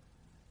thing.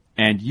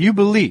 And you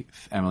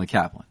believe, Emily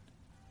Kaplan,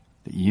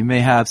 that you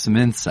may have some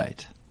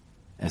insight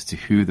as to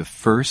who the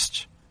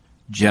first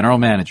general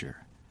manager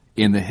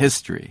in the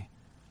history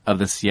of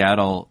the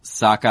Seattle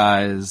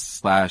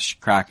Sockeyes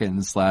 / Kraken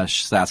 /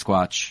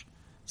 Sasquatch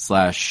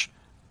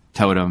 /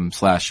 Totem /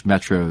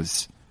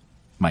 Metros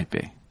might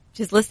be.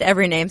 Just list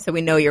every name so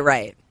we know you're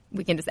right.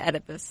 We can just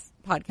edit this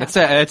podcast.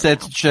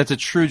 That's a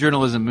true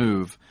journalism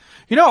move.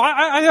 You know,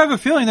 I have a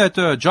feeling that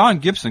John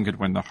Gibson could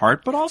win the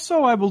Hart, but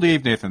also I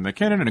believe Nathan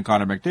McKinnon and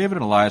Connor McDavid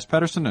and Elias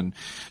Pettersson and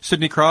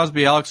Sidney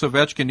Crosby, Alex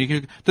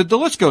Ovechkin. The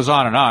list goes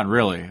on,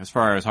 really, as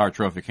far as Hart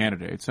Trophy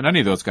candidates, and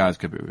any of those guys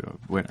could be a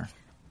winner.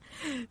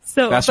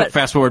 So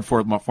fast forward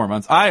 4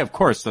 months. I, of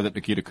course, said that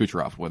Nikita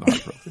Kucherov would win the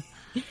Hart Trophy.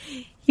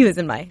 He was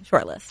in my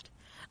short list.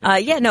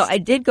 I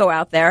did go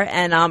out there,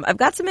 and I've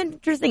got some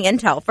interesting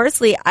intel.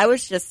 Firstly, I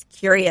was just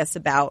curious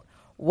about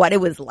what it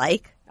was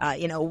like,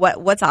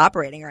 what's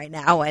operating right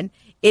now, and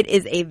it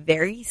is a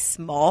very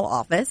small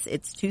office.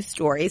 It's 2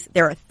 stories.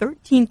 There are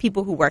 13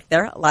 people who work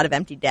there, a lot of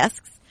empty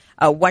desks.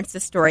 Once the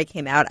story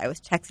came out, I was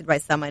texted by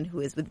someone who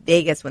was with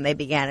Vegas when they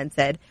began and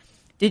said,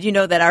 did you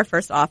know that our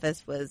first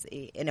office was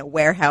in a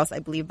warehouse, I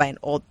believe, by an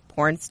old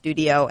porn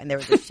studio, and there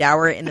was a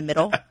shower in the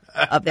middle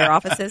of their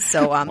offices?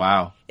 So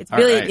wow. It's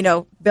really,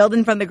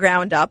 building from the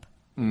ground up.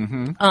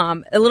 Mm-hmm.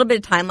 A little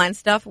bit of timeline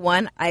stuff.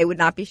 One, I would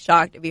not be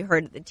shocked if you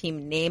heard the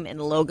team name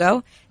and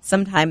logo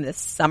sometime this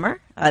summer.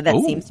 That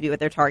seems to be what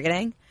they're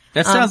targeting.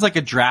 That sounds like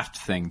a draft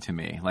thing to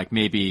me. Like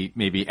maybe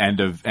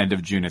end of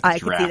June at the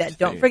draft. I can see that.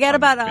 Don't forget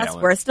about us.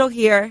 We're still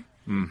here.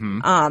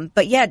 Mm-hmm.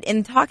 But yeah,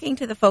 in talking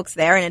to the folks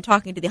there and in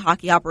talking to the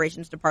hockey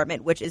operations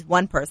department, which is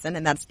one person,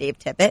 and that's Dave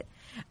Tippett,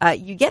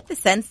 you get the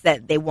sense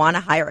that they want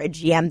to hire a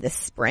GM this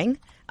spring.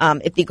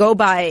 If you go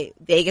by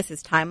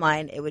Vegas's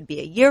timeline, it would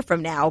be a year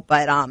from now.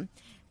 But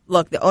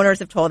look, the owners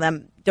have told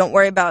them, don't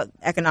worry about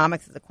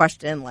economics as a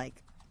question. Like,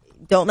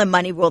 don't let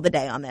money rule the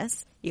day on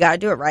this. You got to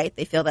do it right.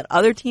 They feel that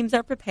other teams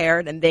are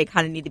prepared, and they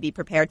kind of need to be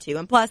prepared too.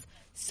 And plus,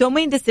 so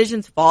many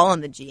decisions fall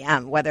on the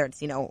GM, whether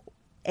it's,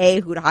 A,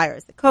 who to hire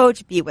as the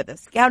coach, B, what the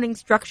scouting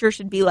structure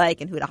should be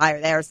like, and who to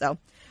hire there. So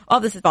all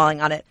this is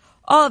falling on it.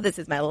 All of this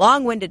is my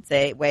long-winded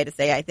way to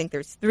say I think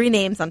there's 3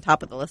 names on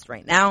top of the list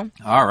right now.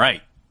 All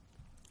right.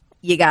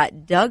 You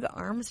got Doug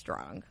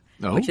Armstrong,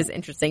 which is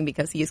interesting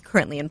because he is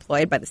currently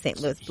employed by the St.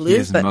 Louis Blues. He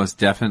is most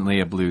definitely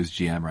a Blues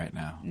GM right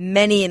now.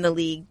 Many in the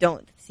league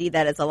don't see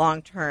that as a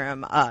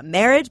long-term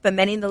marriage, but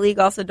many in the league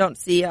also don't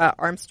see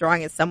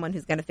Armstrong as someone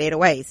who's going to fade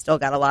away. He's still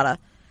got a lot of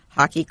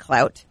hockey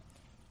clout.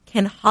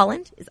 Ken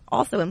Holland is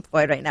also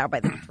employed right now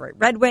by the Detroit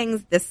Red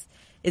Wings. This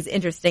is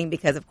interesting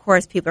because, of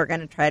course, people are going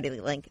to try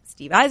to link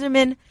Steve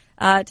Yzerman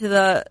to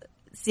the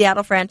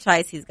Seattle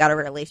franchise. He's got a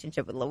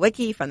relationship with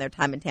Lewicki from their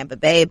time in Tampa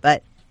Bay,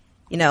 but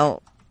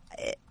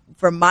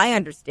from my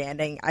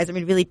understanding,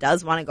 Yzerman really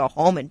does want to go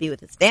home and be with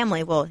his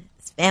family. Well,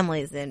 his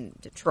family is in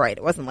Detroit.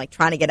 It wasn't like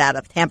trying to get out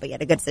of Tampa. He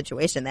had a good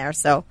situation there.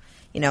 So,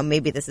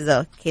 maybe this is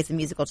a case of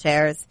musical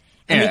chairs.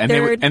 Yeah,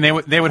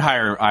 they would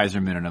hire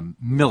Yzerman in a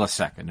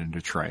millisecond in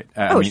Detroit.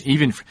 I mean,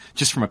 even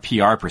just from a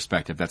PR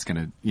perspective, that's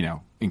going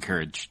to,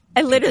 encourage.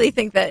 I literally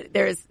think that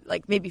there's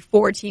like maybe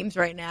 4 teams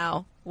right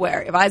now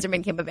where if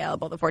Yzerman came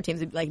available, the 4 teams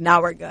would be like,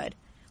 now we're good.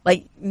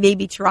 Like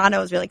maybe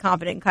Toronto is really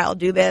confident in Kyle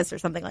Dubas or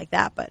something like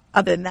that. But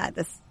other than that,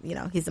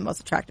 he's the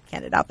most attractive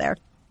candidate out there.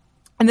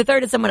 And the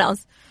third is someone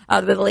else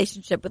with a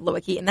relationship with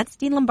Loic, and that's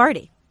Dean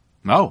Lombardi.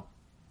 Oh,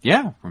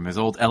 yeah, from his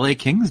old LA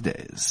Kings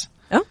days.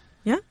 Oh,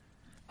 yeah.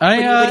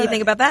 What do you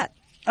think about that?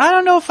 I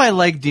don't know if I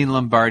like Dean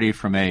Lombardi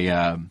from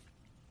a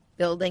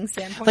building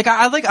standpoint. Like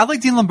I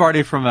like Dean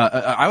Lombardi from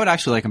I would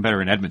actually like him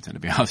better in Edmonton, to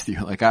be honest with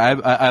you. Like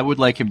I would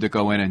like him to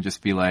go in and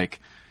just be like,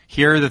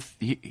 here are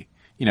the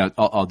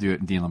I'll do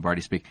it in Dean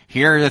Lombardi speak.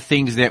 Here are the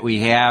things that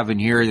we have, and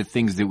here are the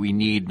things that we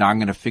need. And I'm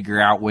going to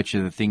figure out which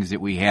of the things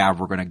that we have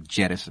we're going to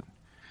jettison.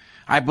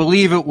 I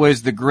believe it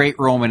was the great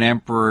Roman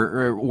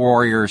emperor,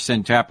 warrior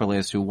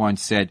Centupeles who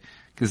once said,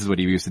 this is what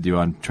he used to do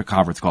on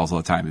conference calls all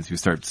the time, is he would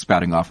start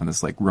spouting off on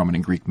this like Roman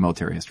and Greek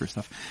military history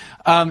stuff.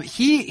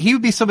 He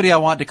would be somebody I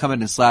want to come in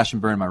and slash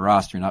and burn my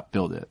roster, not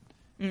build it.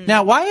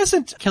 Now, why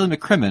isn't Kelly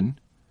McCrimmon,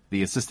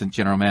 the assistant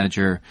general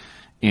manager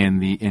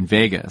in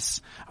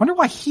Vegas, I wonder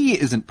why he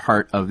isn't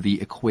part of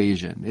the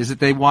equation. Is it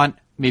they want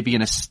maybe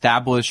an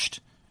established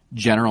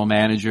general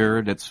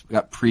manager that's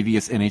got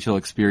previous NHL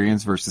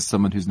experience versus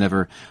someone who's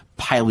never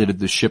piloted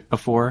the ship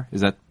before?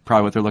 Is that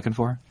probably what they're looking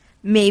for?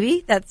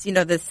 Maybe. That's,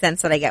 the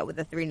sense that I get with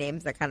the 3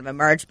 names that kind of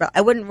emerged. But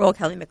I wouldn't rule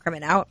Kelly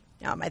McCrimmon out.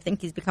 I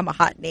think he's become a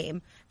hot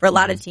name for a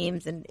lot of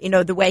teams. And,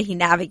 the way he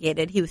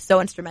navigated, he was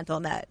so instrumental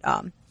in that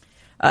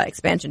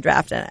expansion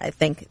draft. And I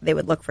think they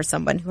would look for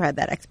someone who had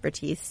that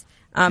expertise.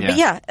 But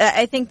yeah,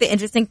 I think the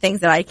interesting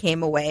things that I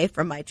came away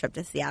from my trip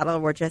to Seattle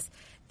were just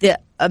the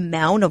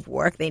amount of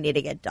work they need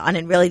to get done,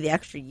 and really the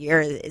extra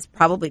year is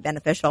probably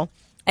beneficial.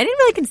 I didn't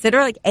really consider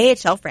like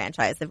AHL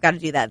franchise. They've got to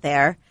do that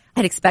there.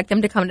 I'd expect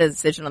them to come to a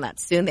decision on that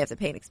soon. They have to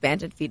pay an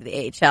expansion fee to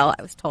the AHL.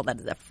 I was told that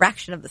is a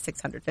fraction of the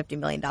 $650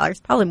 million,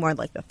 probably more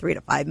like the $3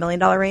 to $5 million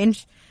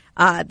range.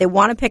 They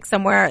want to pick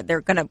somewhere.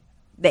 The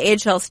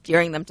AHL is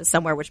steering them to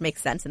somewhere which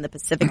makes sense in the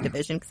Pacific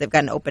Division because they've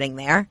got an opening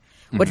there.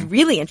 What's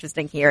really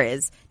interesting here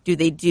is, do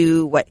they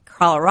do what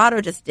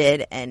Colorado just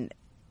did and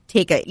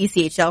take a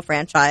ECHL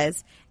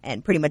franchise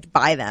and pretty much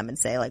buy them and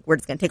say, like, we're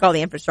just going to take all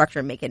the infrastructure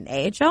and make it an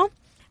AHL?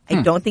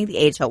 I don't think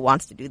the AHL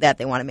wants to do that.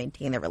 They want to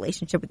maintain their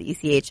relationship with the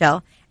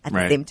ECHL. At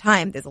the same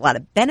time, there's a lot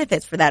of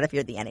benefits for that if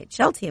you're the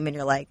NHL team and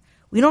you're like,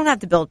 we don't have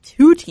to build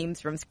 2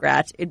 teams from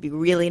scratch. It'd be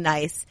really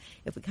nice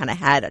if we kind of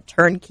had a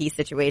turnkey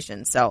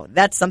situation. So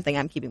that's something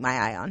I'm keeping my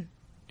eye on.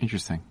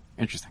 Interesting.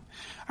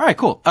 All right,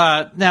 cool.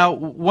 Now,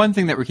 one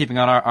thing that we're keeping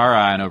on our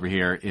eye on over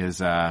here is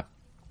the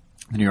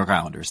New York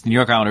Islanders. The New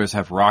York Islanders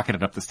have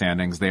rocketed up the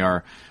standings. They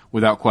are,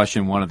 without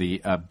question, one of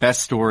the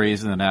best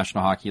stories in the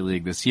National Hockey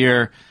League this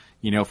year.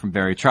 From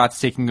Barry Trotz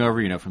taking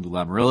over, from Lou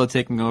Lamoriello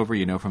taking over,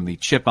 from the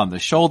chip on the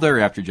shoulder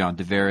after John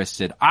Tavares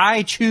said,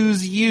 I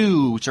choose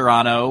you,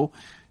 Toronto,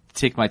 to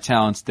take my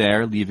talents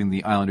there, leaving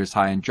the Islanders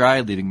high and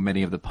dry, leaving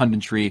many of the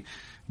punditry,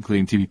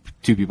 including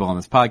two people on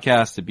this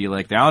podcast, to be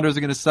like, the Islanders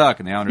are going to suck.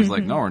 And the Islanders are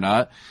like, no, we're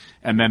not.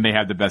 And then they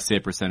had the best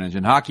save percentage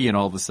in hockey, and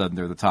all of a sudden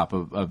they're the top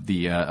of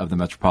the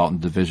Metropolitan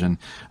Division,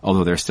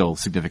 although they're still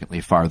significantly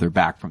farther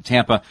back from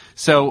Tampa.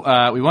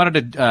 So we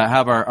wanted to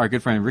have our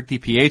good friend Rick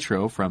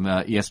DiPietro from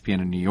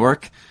ESPN in New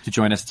York to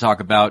join us to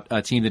talk about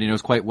a team that he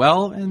knows quite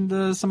well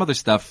and some other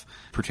stuff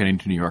pertaining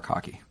to New York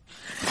hockey.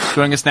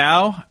 Joining us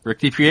now, Rick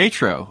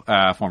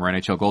DiPietro, former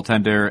NHL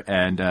goaltender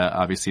and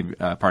obviously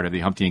part of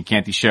the Humpty and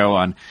Canty show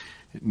on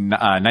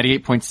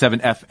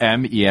 98.7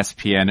 FM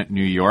ESPN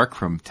New York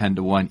from 10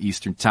 to 1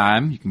 Eastern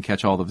Time. You can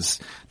catch all of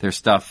their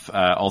stuff.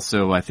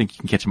 Also, I think you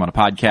can catch them on a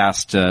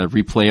podcast,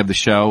 replay of the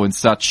show and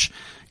such.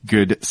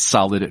 Good,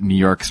 solid New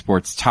York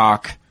sports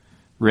talk.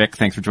 Rick,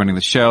 thanks for joining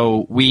the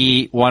show.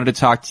 We wanted to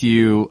talk to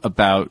you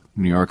about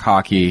New York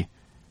hockey.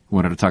 We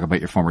wanted to talk about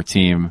your former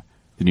team,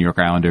 the New York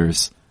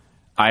Islanders.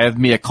 I have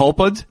mea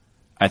culpa'd.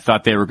 I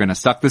thought they were going to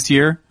suck this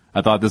year.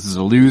 I thought this was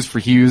a lose for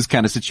Hughes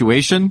kind of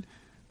situation.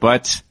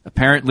 But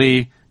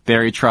apparently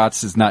Barry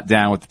Trotz is not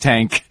down with the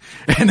tank,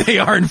 and they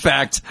are, in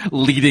fact,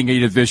 leading a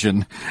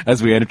division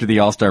as we enter the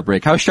All-Star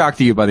break. How shocked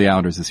are you by the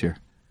Islanders this year?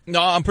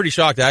 No, I'm pretty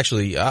shocked,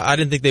 actually. I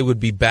didn't think they would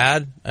be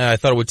bad. I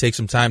thought it would take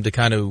some time to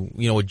kind of,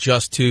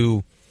 adjust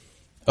to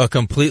a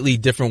completely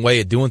different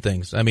way of doing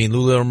things. I mean,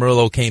 Lou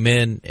Lamoriello came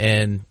in,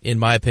 and in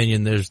my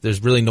opinion,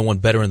 there's really no one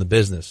better in the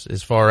business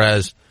as far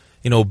as,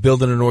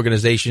 building an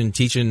organization,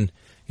 teaching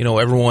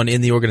everyone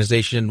in the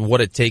organization what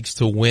it takes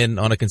to win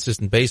on a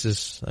consistent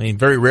basis. I mean,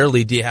 very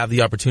rarely do you have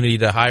the opportunity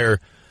to hire,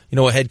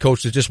 a head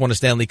coach that just won a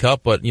Stanley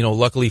Cup. But,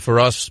 luckily for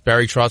us,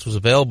 Barry Trotz was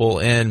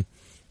available, and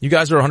you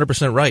guys are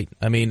 100% right.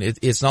 I mean,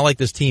 it's not like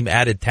this team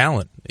added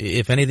talent.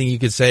 If anything, you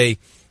could say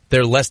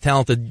they're less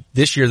talented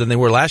this year than they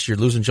were last year,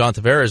 losing John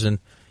Tavares. And,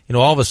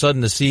 all of a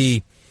sudden to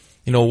see,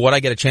 what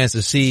I get a chance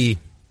to see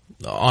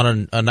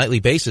on a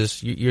nightly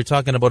basis, you're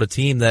talking about a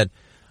team that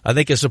I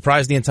think has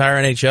surprised the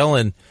entire NHL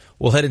and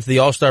will head into the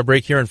All-Star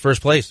break here in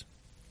first place.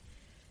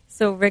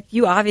 So, Rick,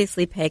 you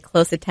obviously pay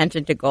close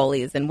attention to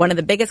goalies, and one of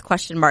the biggest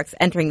question marks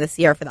entering this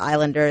year for the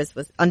Islanders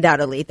was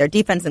undoubtedly their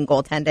defense and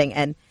goaltending,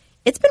 and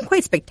it's been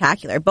quite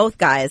spectacular. Both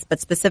guys, but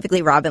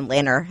specifically Robin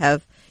Lehner,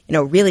 have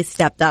really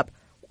stepped up.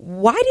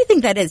 Why do you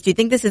think that is? Do you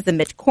think this is the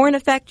Mitch Korn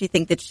effect? Do you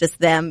think it's just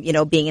them,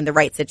 being in the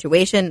right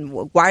situation?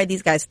 Why are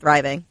these guys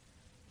thriving?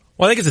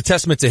 Well, I think it's a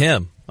testament to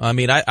him. I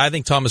mean, I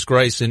think Thomas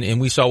Greiss,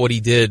 and we saw what he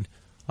did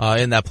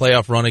in that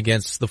playoff run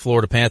against the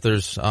Florida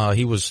Panthers.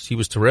 He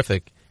was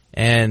terrific.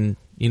 And,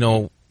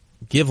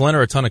 give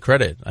Lehner a ton of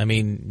credit. I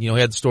mean, he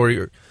had the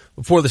story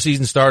before the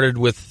season started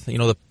with,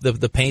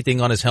 the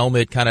painting on his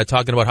helmet, kind of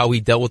talking about how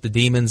he dealt with the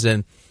demons,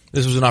 and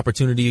this was an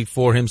opportunity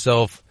for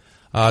himself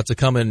to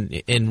come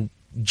and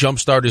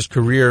jumpstart his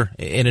career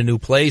in a new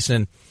place.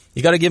 And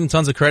you got to give him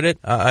tons of credit.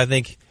 I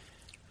think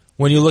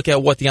when you look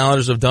at what the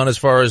Islanders have done as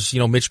far as,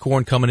 Mitch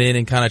Korn coming in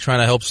and kind of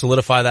trying to help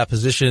solidify that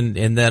position,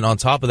 and then on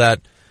top of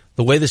that,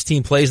 the way this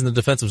team plays in the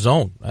defensive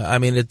zone. I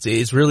mean,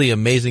 it's really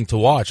amazing to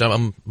watch.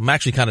 I'm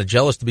actually kind of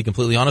jealous, to be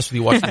completely honest with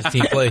you, watching this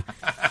team play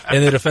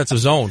in the defensive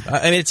zone.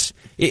 I mean,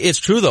 it's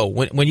true though.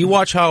 When you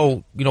watch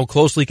how,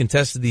 closely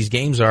contested these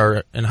games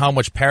are and how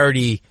much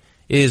parity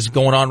is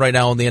going on right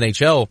now in the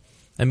NHL,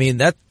 I mean,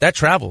 that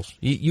travels.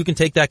 You can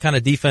take that kind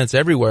of defense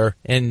everywhere,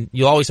 and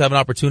you'll always have an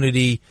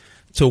opportunity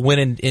to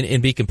win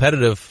and be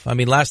competitive. I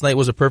mean, last night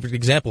was a perfect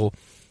example.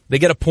 They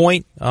get a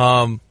point,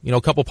 a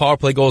couple power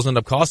play goals end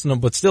up costing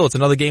them, but still, it's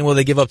another game where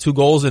they give up 2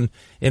 goals and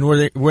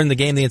we're in the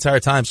game the entire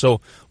time.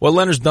 So what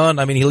Lehner's done,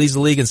 I mean, he leads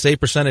the league in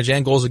save percentage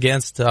and goals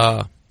against,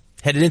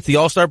 headed into the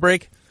All-Star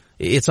break.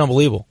 It's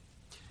unbelievable.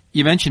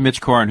 You mentioned Mitch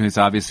Korn, who's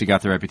obviously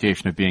got the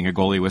reputation of being a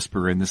goalie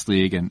whisperer in this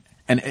league. And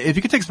if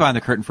you could take us behind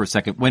the curtain for a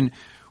second, when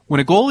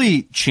a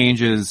goalie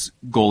changes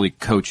goalie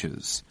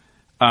coaches,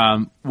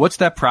 what's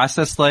that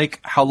process like?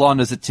 How long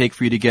does it take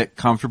for you to get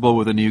comfortable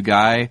with a new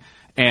guy?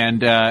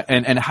 And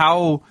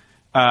how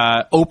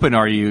open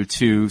are you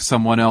to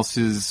someone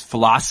else's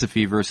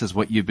philosophy versus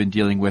what you've been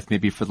dealing with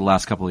maybe for the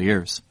last couple of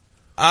years?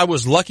 I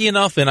was lucky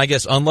enough, and I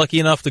guess unlucky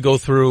enough, to go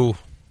through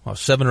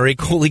 7 or 8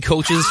 goalie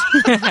coaches.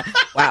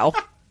 Wow.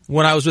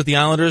 When I was with the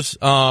Islanders,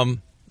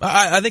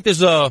 I think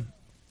there's a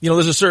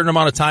certain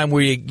amount of time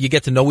where you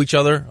get to know each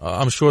other.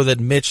 I'm sure that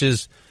Mitch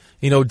has,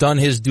 done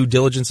his due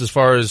diligence as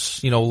far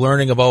as,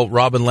 learning about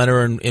Robin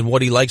Lehner and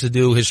what he likes to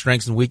do, his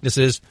strengths and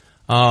weaknesses.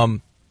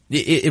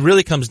 It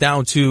really comes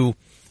down to,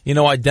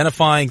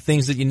 identifying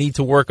things that you need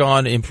to work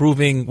on,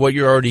 improving what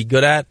you're already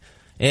good at.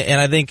 And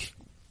I think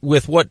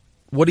with what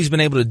he's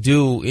been able to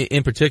do,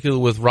 in particular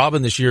with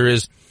Robin this year,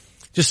 is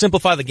just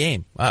simplify the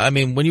game. I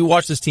mean, when you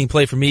watch this team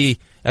play, for me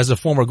as a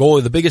former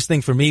goalie, the biggest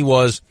thing for me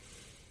was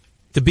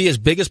to be as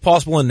big as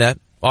possible in net,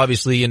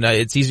 obviously, and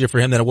it's easier for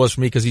him than it was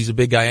for me because he's a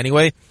big guy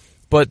anyway.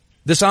 But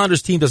this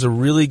Islanders team does a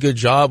really good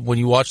job when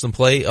you watch them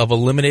play of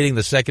eliminating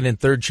the second and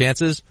third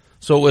chances.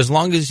 So as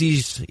long as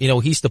he's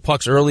the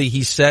pucks early,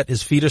 he's set,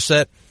 his feet are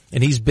set,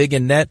 and he's big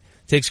in net,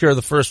 takes care of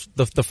the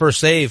first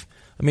save.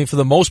 I mean, for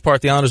the most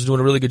part, the Islanders are doing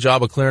a really good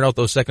job of clearing out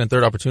those second and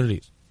third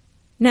opportunities.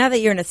 Now that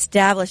you're an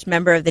established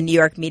member of the New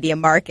York media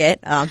market,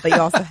 but you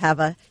also have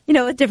a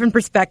different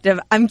perspective,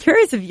 I'm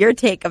curious of your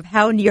take of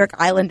how New York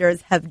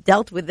Islanders have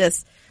dealt with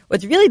this,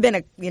 what's really been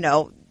a,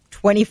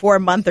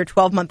 24-month or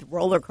 12-month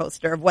roller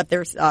coaster of what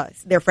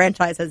their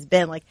franchise has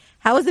been. Like,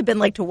 how has it been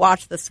like to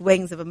watch the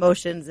swings of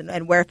emotions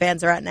and where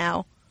fans are at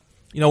now?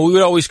 We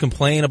would always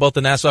complain about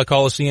the Nassau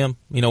Coliseum.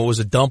 It was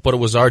a dump, but it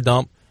was our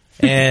dump.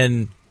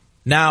 And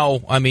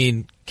now, I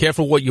mean,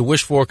 careful what you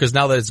wish for, because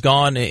now that it's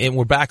gone and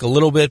we're back a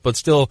little bit, but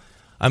still,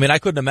 I mean, I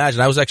couldn't imagine.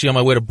 I was actually on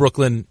my way to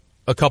Brooklyn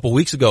a couple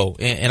weeks ago,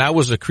 and I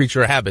was a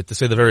creature of habit, to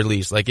say the very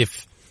least. Like,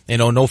 if,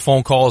 no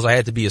phone calls, I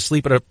had to be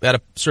asleep at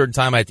a certain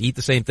time, I had to eat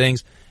the same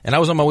things. And I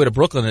was on my way to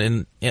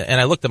Brooklyn,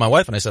 and I looked at my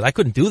wife and I said, I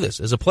couldn't do this.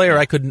 As a player,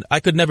 I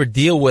could never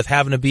deal with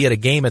having to be at a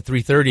game at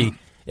 3:30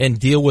 and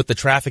deal with the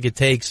traffic it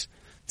takes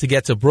to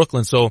get to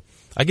Brooklyn. So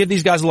I give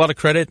these guys a lot of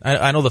credit.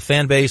 I know the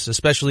fan base,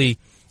 especially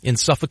in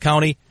Suffolk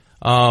County,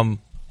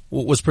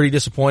 was pretty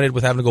disappointed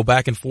with having to go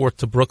back and forth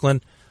to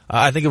Brooklyn.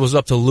 I think it was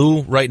up to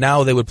Lou. Right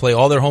now, they would play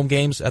all their home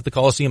games at the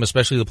Coliseum,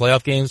 especially the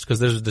playoff games, because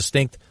there's a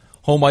distinct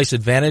home ice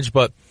advantage.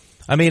 But,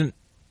 I mean,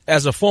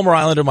 as a former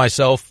Islander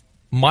myself,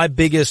 my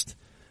biggest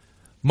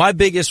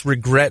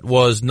regret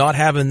was not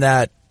having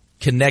that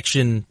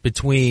connection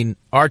between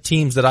our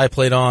teams that I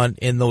played on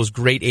and those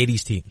great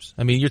 80s teams.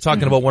 I mean, you're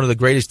talking about one of the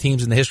greatest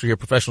teams in the history of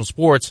professional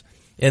sports,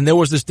 and there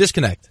was this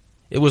disconnect.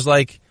 It was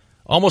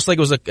almost like it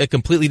was a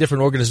completely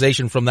different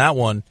organization from that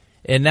one.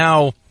 And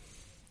now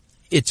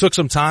it took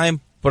some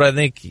time, but I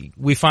think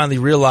we finally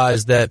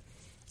realized that,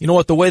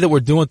 the way that we're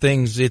doing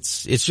things,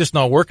 it's just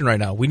not working right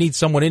now. We need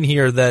someone in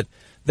here that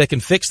can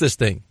fix this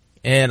thing.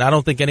 And I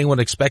don't think anyone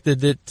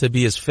expected it to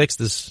be as fixed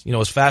as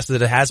fast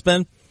as it has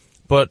been.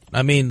 But,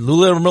 I mean,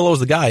 Lou Lamoriello is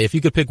the guy. If you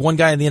could pick one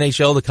guy in the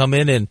NHL to come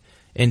in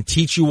and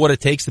teach you what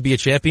it takes to be a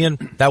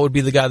champion, that would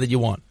be the guy that you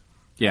want.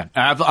 Yeah.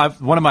 I've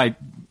one of my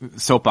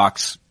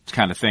soapbox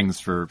kind of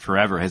things for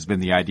forever has been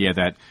the idea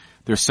that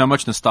there's so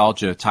much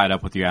nostalgia tied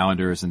up with the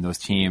Islanders and those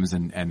teams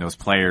and those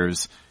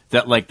players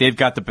that like they've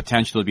got the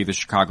potential to be the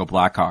Chicago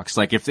Blackhawks.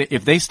 Like if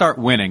they start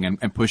winning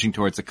and pushing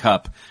towards a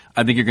cup,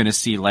 I think you're going to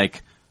see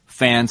like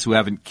fans who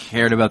haven't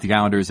cared about the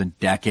Islanders in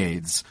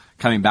decades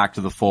coming back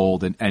to the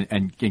fold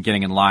and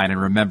getting in line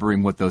and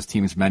remembering what those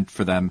teams meant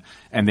for them,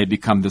 and they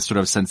become this sort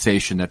of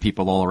sensation that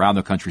people all around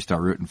the country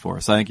start rooting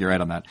for. So I think you're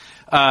right on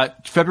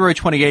that. February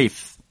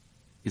 28th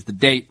is the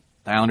date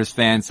the Islanders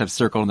fans have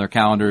circled on their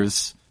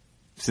calendars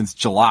since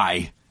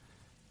July.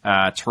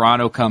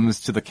 Toronto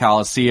comes to the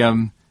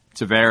Coliseum.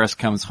 Tavares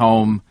comes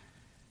home.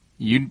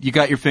 You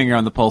got your finger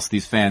on the pulse of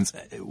these fans.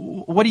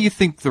 What do you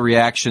think the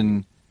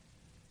reaction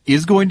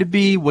is going to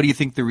be? What do you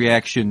think the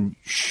reaction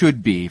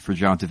should be for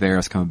John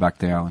Tavares coming back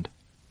to the island?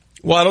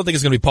 Well, I don't think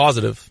it's going to be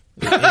positive.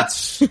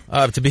 It's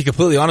to be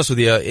completely honest with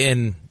you.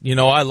 And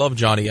I love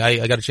Johnny.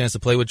 I got a chance to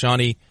play with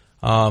Johnny.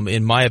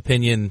 In my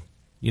opinion,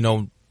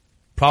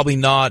 probably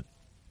not,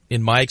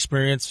 in my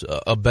experience,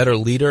 a better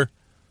leader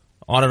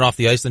on and off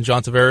the ice than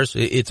John Tavares.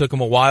 It took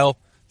him a while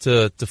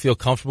to feel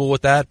comfortable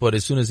with that, but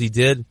as soon as he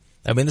did,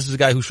 I mean, this is a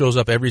guy who shows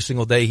up every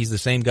single day. He's the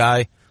same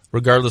guy,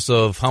 regardless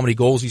of how many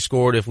goals he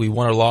scored. If we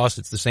won or lost,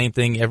 it's the same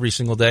thing every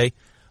single day.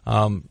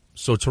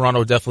 So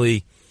Toronto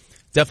definitely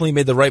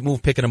made the right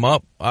move picking him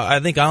up. I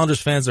think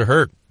Islanders fans are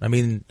hurt. I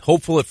mean,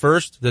 hopeful at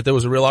first that there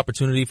was a real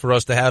opportunity for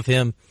us to have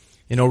him,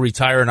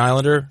 retire an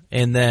Islander,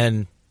 and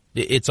then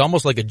it's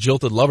almost like a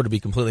jilted lover, to be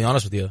completely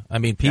honest with you. I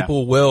mean,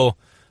 people will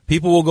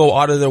go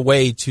out of their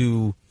way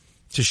to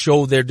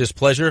show their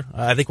displeasure.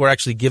 I think we're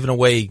actually giving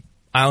away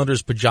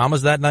Islanders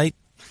pajamas that night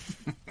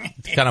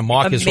to kind of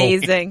mock his whole.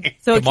 Amazing.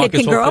 So a kid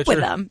can grow up with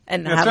them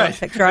and have a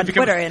picture on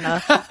Twitter in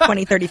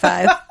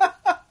 2035.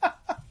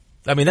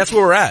 I mean, that's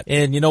where we're at.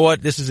 And you know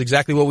what? This is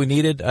exactly what we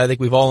needed. I think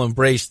we've all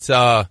embraced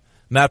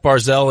Matt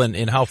Barzal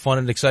and how fun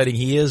and exciting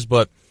he is.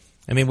 But,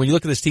 I mean, when you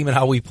look at this team and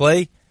how we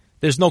play,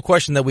 there's no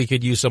question that we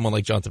could use someone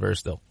like John Tavares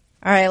still.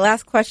 All right,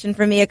 last question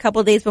for me. A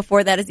couple days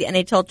before that is the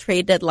NHL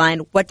trade deadline.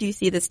 What do you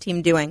see this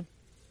team doing?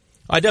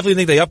 I definitely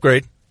think they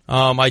upgrade.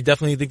 I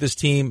definitely think this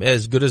team,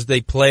 as good as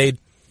they played,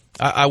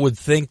 I would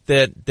think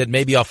that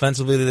maybe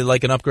offensively they'd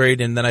like an upgrade,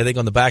 and then I think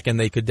on the back end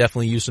they could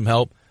definitely use some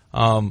help.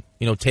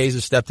 Taze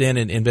has stepped in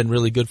and been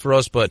really good for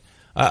us, but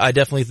I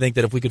definitely think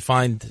that if we could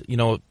find,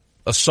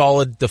 a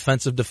solid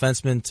defensive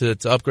defenseman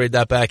to upgrade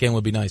that back end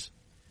would be nice.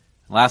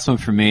 Last one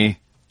for me.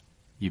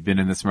 You've been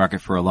in this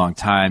market for a long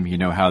time. You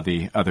know how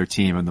the other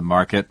team in the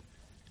market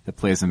that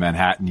plays in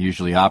Manhattan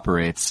usually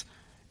operates.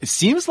 It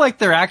seems like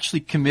they're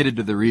actually committed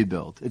to the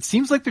rebuild. It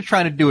seems like they're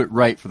trying to do it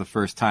right for the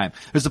first time.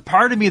 There's a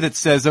part of me that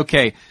says,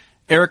 okay,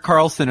 Erik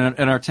Karlsson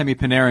and Artemi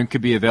Panarin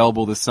could be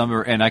available this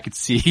summer, and I could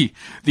see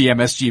the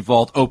MSG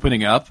vault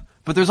opening up.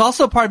 But there's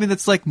also a part of me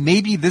that's like,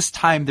 maybe this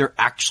time they're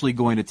actually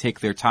going to take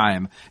their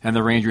time, and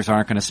the Rangers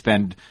aren't going to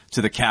spend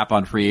to the cap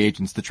on free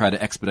agents to try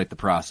to expedite the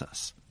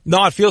process.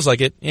 No, it feels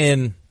like it,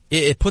 and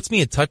it puts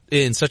me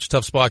in such a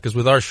tough spot because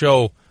with our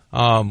show,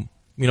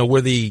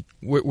 we're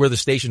the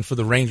station for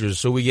the Rangers,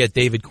 so we get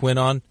David Quinn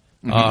on,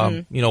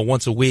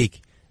 once a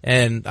week,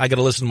 and I got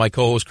to listen to my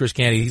co-host Chris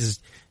Canty.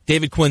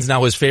 David Quinn's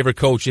now his favorite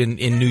coach in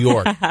New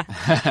York,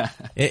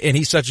 and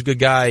he's such a good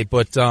guy.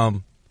 But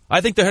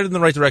I think they're headed in the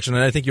right direction,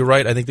 and I think you're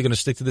right. I think they're going to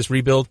stick to this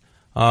rebuild.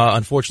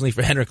 Unfortunately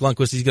for Henrik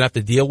Lundqvist, he's going to have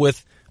to deal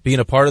with being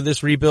a part of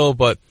this rebuild.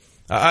 But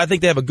I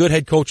think they have a good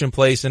head coach in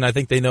place, and I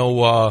think they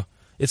know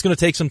it's going to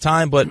take some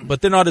time.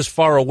 But they're not as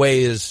far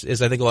away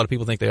as I think a lot of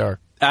people think they are.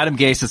 Adam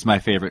Gase is my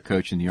favorite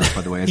coach in New York,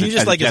 by the way. You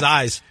just like his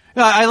eyes.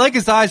 I like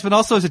his eyes, but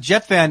also as a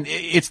Jet fan,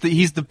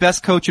 he's the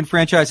best coach in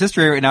franchise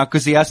history right now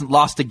because he hasn't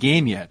lost a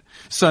game yet.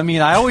 So, I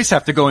mean, I always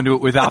have to go into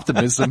it with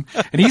optimism,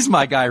 and he's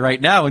my guy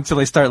right now until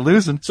they start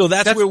losing. So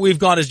that's where we've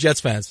gone as Jets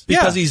fans.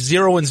 Because he's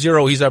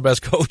 0-0, he's our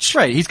best coach.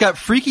 Right. He's got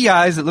freaky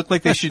eyes that look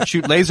like they should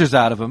shoot lasers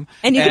out of him.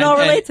 And you can all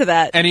relate to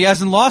that. And he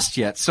hasn't lost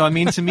yet. So, I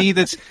mean, to me,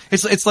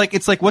 it's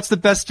like what's the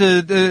best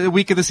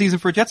week of the season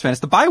for a Jets fan? It's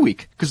the bye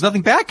week, because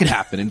nothing bad can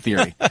happen in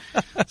theory.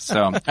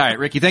 So, all right,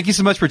 Ricky, thank you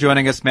so much for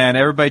joining us, man.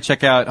 Everybody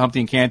check out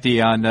Humpty and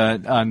Canty on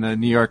the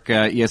New York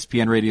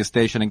ESPN radio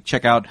station, and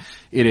check out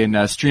it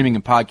in streaming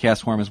and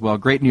podcast form as well.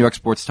 Great New York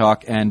sports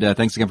talk, and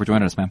thanks again for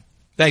joining us, man.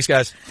 Thanks,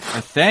 guys.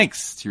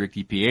 Thanks to Rick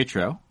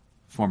DiPietro,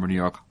 former New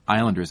York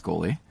Islanders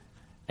goalie.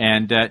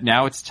 And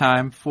now it's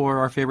time for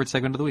our favorite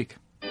segment of the week.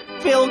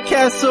 Phil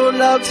Kessel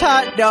loves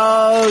hot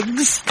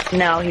dogs.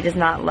 No, he does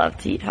not love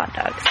to eat hot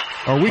dogs.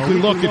 Our weekly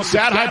look at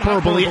sad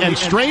hyperbole and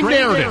strained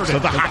narratives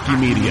of the hockey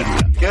media.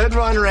 Good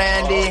one,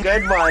 Randy.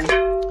 Good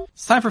one.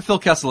 It's time for Phil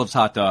Kessel Loves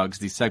Hot Dogs,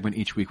 the segment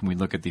each week when we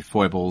look at the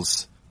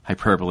foibles,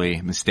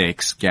 hyperbole,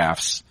 mistakes,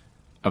 gaffes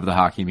of the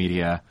hockey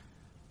media.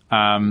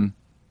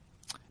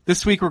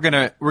 This week we're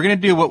gonna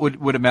do what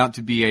would amount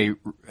to be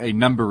a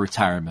number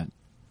retirement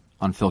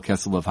on Phil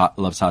Kessel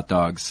Loves Hot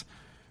Dogs.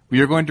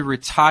 We are going to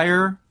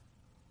retire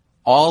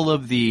all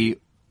of the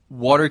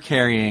water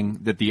carrying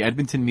that the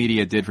Edmonton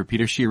media did for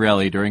Peter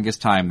Chiarelli during his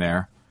time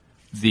there,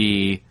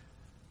 the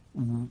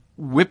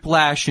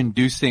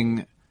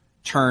whiplash-inducing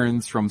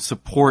turns from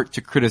support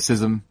to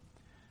criticism.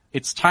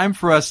 It's time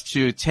for us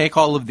to take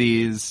all of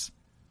these,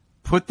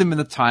 put them in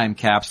the time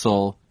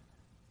capsule,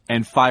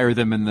 and fire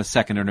them in the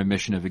second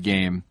intermission of a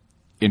game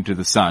into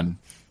the sun.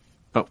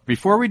 But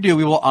before we do,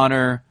 we will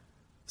honor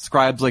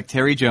scribes like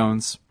Terry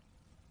Jones,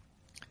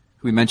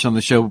 who we mentioned on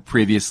the show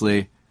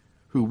previously,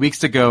 who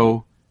weeks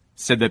ago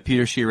said that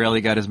Peter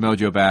Chiarelli got his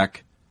mojo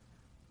back,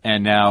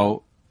 and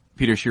now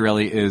Peter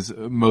Chiarelli is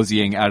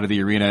moseying out of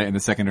the arena in the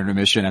second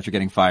intermission after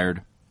getting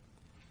fired.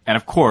 And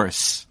of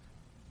course,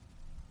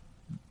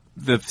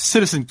 the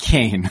Citizen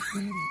Kane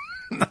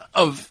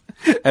of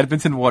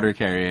Edmonton water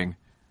carrying,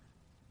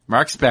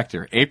 Mark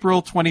Spector,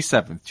 April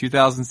 27th,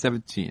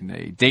 2017,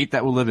 a date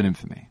that will live in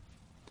infamy.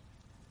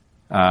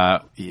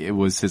 It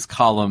was his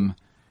column,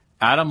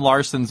 Adam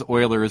Larson's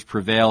Oilers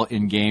prevail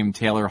in game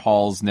Taylor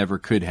Hall's never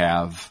could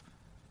have.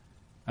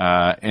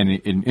 And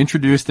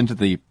introduced into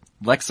the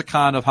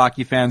lexicon of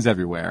hockey fans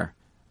everywhere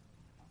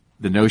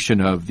the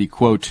notion of the,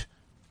 quote,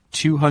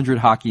 200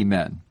 hockey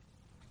men.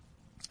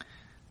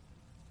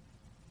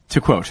 To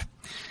quote,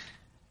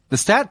 the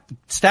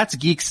stats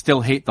geeks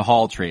still hate the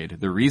Hall trade.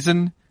 The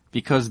reason?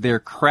 Because their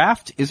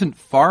craft isn't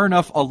far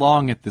enough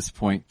along at this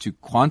point to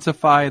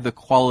quantify the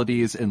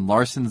qualities in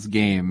Larson's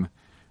game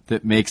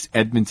that makes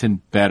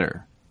Edmonton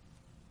better.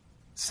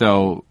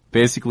 So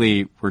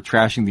basically, we're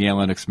trashing the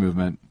analytics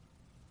movement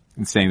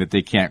and saying that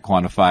they can't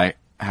quantify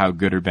how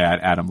good or bad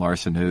Adam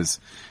Larson is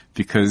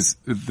because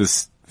the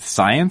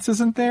science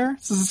isn't there.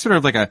 This is sort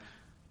of like a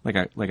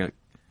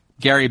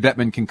Gary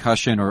Bettman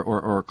concussion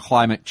or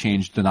climate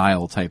change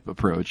denial type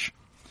approach.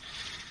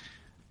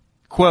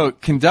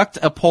 Quote, conduct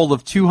a poll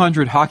of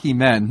 200 hockey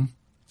men.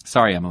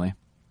 Sorry, Emily.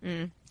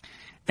 And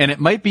it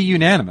might be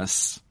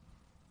unanimous.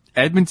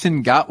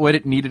 Edmonton got what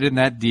it needed in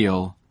that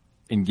deal,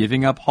 and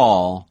giving up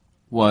Hall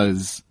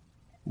was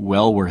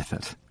well worth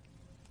it.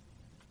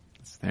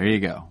 So there you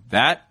go.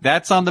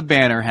 That's on the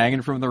banner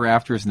hanging from the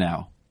rafters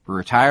now. We're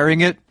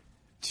retiring it.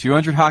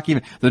 200 hockey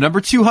men. The number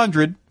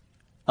 200,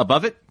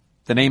 above it,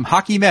 the name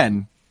hockey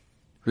men,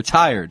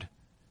 retired,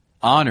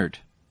 honored,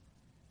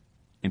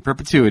 in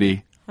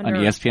perpetuity on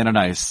ESPN on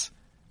Ice.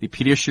 The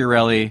Peter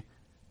Chiarelli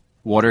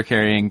water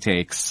carrying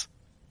takes.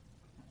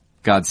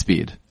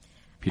 Godspeed.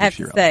 I have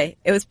to say,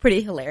 it was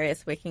pretty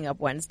hilarious waking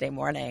up Wednesday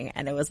morning,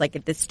 and it was like a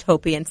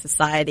dystopian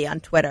society on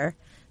Twitter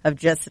of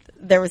just,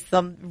 there was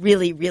some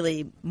really,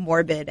 really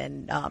morbid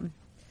and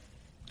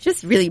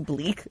just really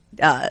bleak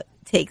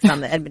takes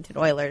on the Edmonton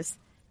Oilers.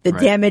 The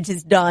damage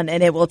is done,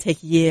 and it will take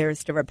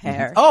years to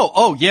repair.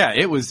 Oh, yeah,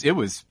 it was,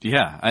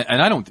 yeah.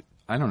 And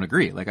I don't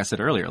agree. Like I said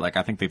earlier, like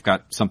I think they've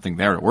got something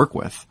there to work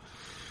with.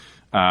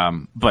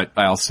 But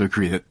I also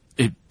agree that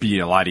it'd be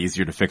a lot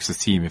easier to fix this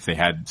team if they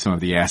had some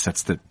of the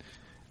assets that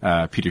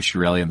Peter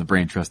Chiarelli and the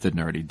Brain Trust didn't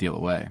already deal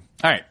away.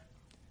 All right.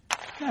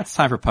 Now it's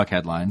time for puck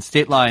headlines.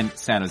 State line,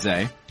 San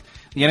Jose.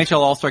 The NHL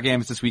All-Star Game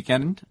is this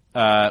weekend.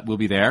 We'll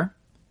be there.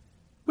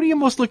 What are you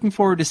most looking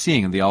forward to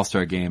seeing in the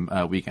All-Star Game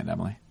weekend,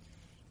 Emily?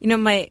 You know,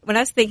 when I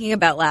was thinking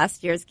about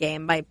last year's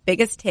game, my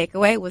biggest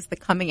takeaway was the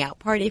coming out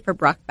party for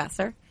Brock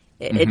Besser.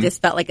 It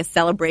just felt like a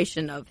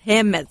celebration of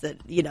him as a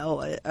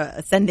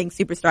ascending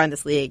superstar in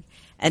this league.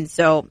 And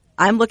so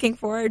I'm looking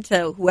forward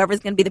to whoever's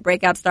going to be the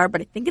breakout star, but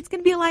I think it's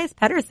going to be Elias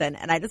Pettersson.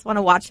 And I just want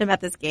to watch him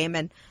at this game,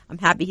 and I'm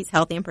happy he's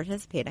healthy and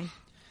participating.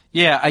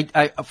 Yeah,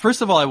 I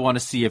first of all, I want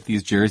to see if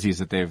these jerseys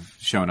that they've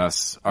shown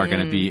us are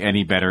going to be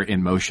any better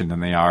in motion than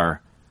they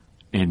are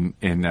in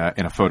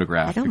a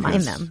photograph. I don't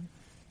mind them.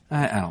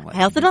 I don't like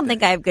I also don't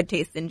think I have good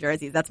taste in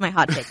jerseys. That's my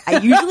hot take. I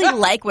usually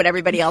like what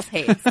everybody else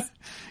hates.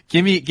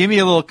 Give me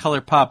a little color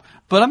pop.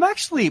 But I'm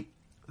actually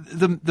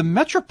the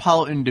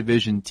Metropolitan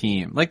Division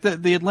team. Like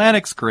the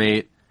Atlantic's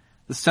great,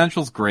 the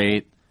Central's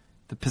great,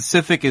 the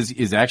Pacific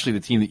is actually the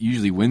team that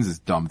usually wins this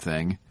dumb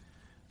thing.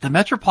 The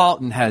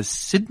Metropolitan has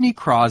Sidney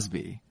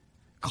Crosby,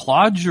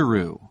 Claude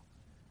Giroux,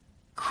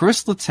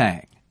 Chris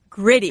Letang,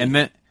 gritty, and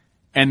then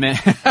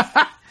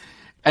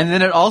and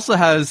then it also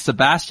has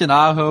Sebastian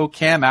Aho,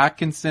 Cam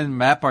Atkinson,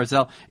 Matt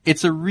Barzal.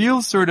 It's a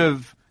real sort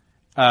of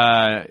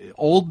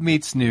old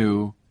meets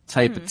new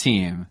type of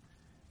team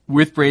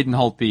with Braden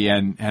Holtby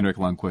and Henrik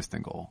Lundqvist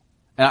in goal.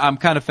 And I'm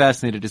kind of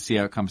fascinated to see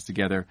how it comes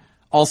together.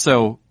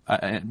 Also,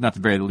 not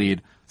to bury the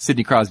lead,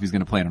 Sidney Crosby's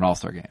going to play in an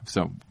All-Star game,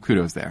 so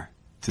kudos there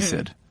to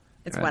Sid.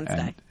 It's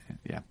Wednesday.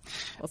 Yeah.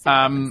 We'll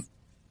see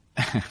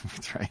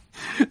that's right.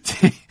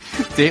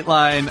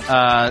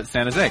 Dateline,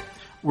 San Jose.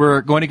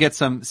 We're going to get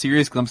some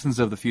serious glimpses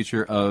of the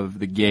future of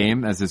the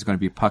game, as there's going to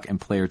be puck and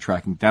player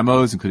tracking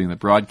demos, including the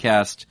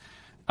broadcast.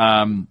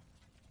 The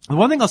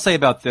one thing I'll say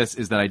about this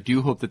is that I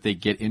do hope that they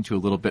get into a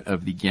little bit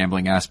of the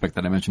gambling aspect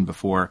that I mentioned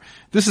before.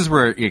 This is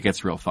where it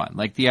gets real fun.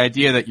 Like the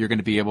idea that you're going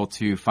to be able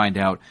to find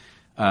out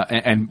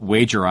and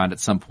wager on at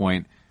some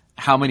point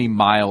how many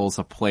miles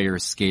a player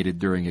skated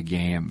during a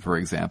game, for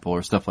example,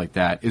 or stuff like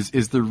that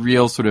is the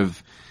real sort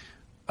of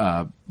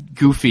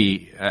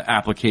goofy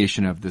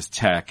application of this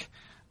tech.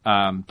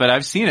 But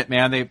I've seen it,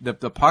 man.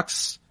 The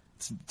pucks,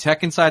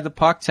 tech inside the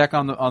puck, tech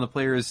on the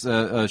players'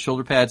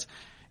 shoulder pads.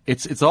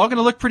 It's all going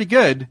to look pretty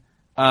good.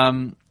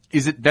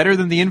 Is it better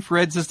than the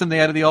infrared system they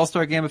had at the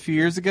All-Star game a few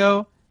years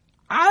ago?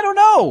 I don't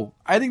know.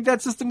 I think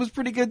that system was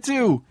pretty good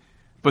too.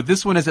 But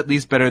this one is at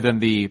least better than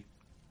the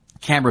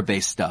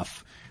camera-based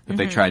stuff that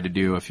they tried to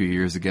do a few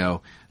years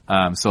ago.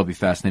 So I'll be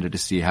fascinated to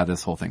see how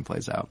this whole thing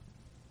plays out.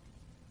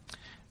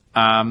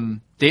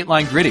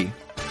 Dateline Gritty,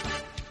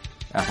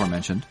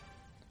 aforementioned.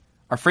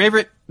 Our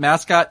favorite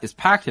mascot is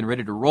packed and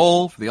ready to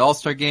roll for the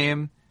All-Star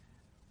game.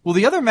 Will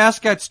the other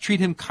mascots treat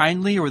him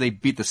kindly, or will they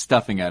beat the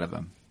stuffing out of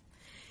him?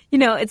 You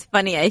know, it's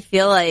funny. I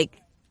feel like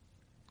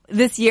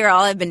this year,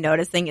 all I've been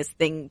noticing is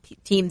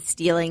teams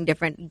stealing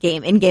different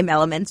in-game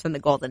elements from the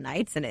Golden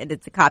Knights, and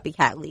it's a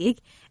copycat league.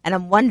 And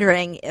I'm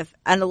wondering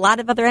and a lot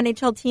of other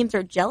NHL teams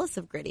are jealous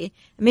of Gritty,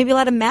 and maybe a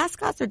lot of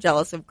mascots are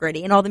jealous of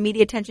Gritty and all the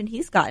media attention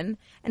he's gotten.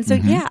 And so,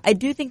 yeah, I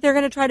do think they're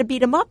going to try to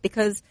beat him up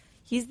because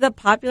he's the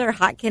popular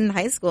hot kid in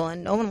high school,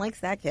 and no one likes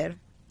that kid.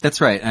 That's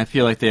right. And I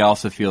feel like they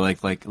also feel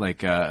like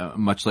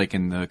much like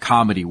in the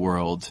comedy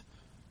world,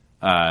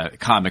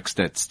 comics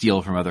that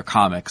steal from other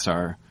comics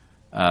are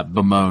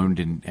bemoaned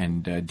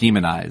and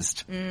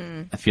demonized.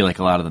 I feel like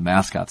a lot of the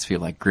mascots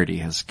feel like Gritty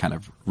has kind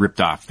of ripped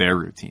off their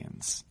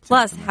routines.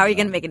 Plus, how are you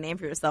going to make a name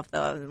for yourself,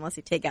 though, unless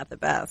you take out the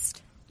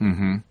best?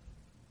 My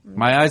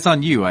eyes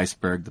on you,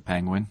 Iceberg the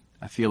Penguin.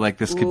 I feel like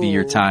this could be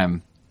your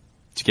time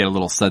to get a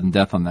little sudden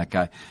death on that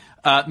guy.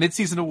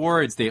 Mid-season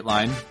awards,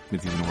 Dateline.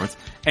 Mid-season awards.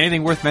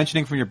 Anything worth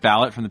mentioning from your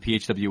ballot from the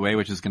PHWA,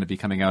 which is going to be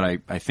coming out,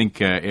 I think,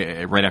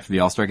 right after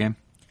the All-Star game?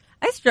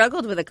 I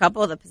struggled with a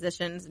couple of the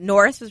positions.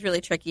 Norris was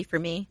really tricky for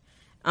me.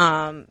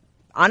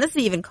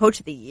 Honestly, even Coach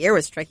of the Year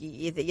was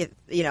tricky.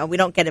 You know, we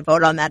don't get a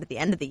vote on that at the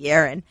end of the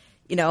year. And,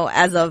 you know,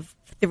 as of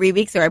 3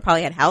 weeks ago, I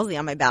probably had Housley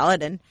on my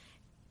ballot. And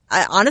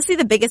honestly,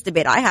 the biggest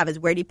debate I have is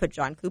where do you put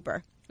John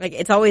Cooper? Like,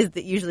 it's always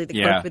usually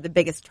the coach with the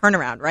biggest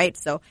turnaround, right?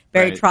 So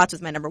Barry Trotz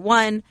was my number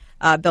one.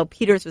 Bill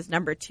Peters was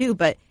number two.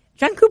 But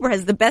John Cooper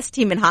has the best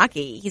team in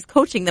hockey. He's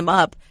coaching them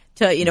up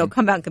to, you know,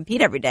 come out and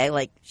compete every day.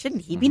 Like,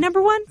 shouldn't he be number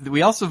one?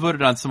 We also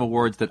voted on some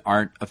awards that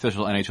aren't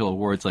official NHL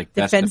awards, like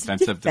Best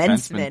Defensive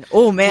Defenseman.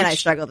 Oh man, I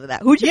struggled with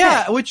that. Who'd you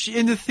pick? Which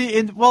in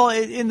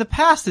the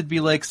past it'd be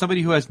like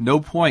somebody who has no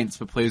points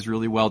but plays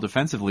really well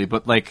defensively.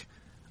 But like,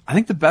 I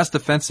think the best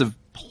defensive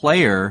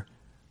player,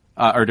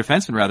 or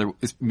defenseman rather,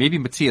 is maybe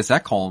Matthias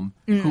Ekholm,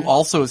 who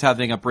also is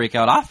having a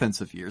breakout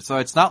offensive year. So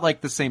it's not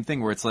like the same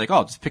thing where it's like,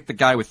 oh, just pick the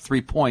guy with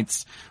 3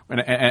 points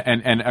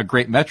and a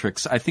great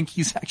metrics. I think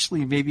he's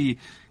actually maybe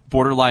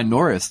borderline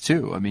Norris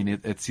too. I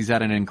mean, he's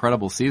had an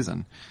incredible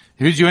season.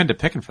 Who did you end up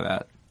picking for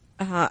that?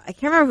 I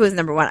can't remember who was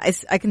number one.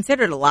 I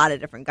considered a lot of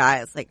different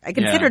guys. Like, I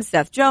considered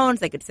Seth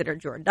Jones. I considered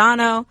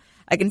Giordano.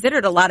 I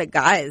considered a lot of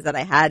guys that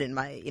I had in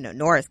my, you know,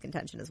 Norris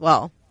contention as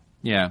well.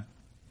 Yeah.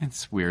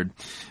 It's weird.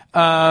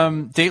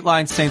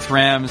 Dateline Saints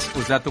Rams.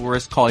 Was that the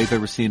worst call you've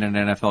ever seen in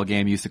an NFL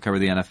game? You used to cover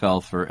the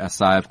NFL for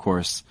SI, of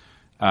course.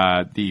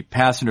 The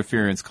pass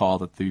interference call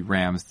that the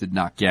Rams did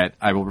not get.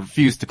 I will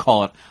refuse to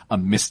call it a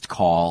missed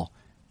call.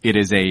 It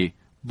is a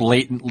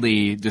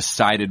blatantly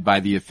decided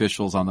by the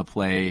officials on the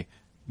play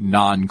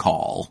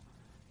non-call.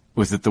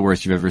 Was it the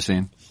worst you've ever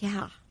seen?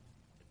 Yeah.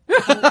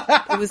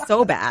 It was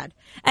so bad.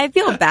 I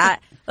feel bad.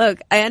 Look,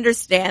 I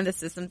understand the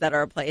systems that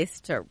are in place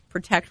to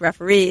protect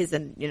referees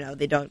and, you know,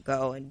 they don't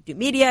go and do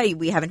media.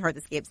 We haven't heard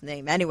this game's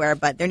name anywhere,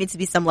 but there needs to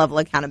be some level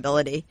of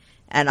accountability.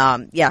 And,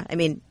 I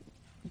mean,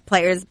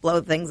 players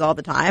blow things all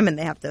the time and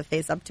they have to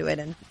face up to it.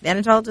 And the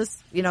NHL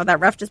just, you know,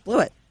 that ref just blew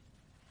it.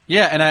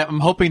 Yeah, and I'm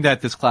hoping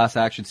that this class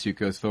action suit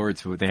goes forward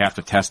to it. They have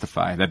to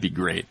testify. That'd be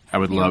great. I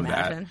would love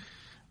that.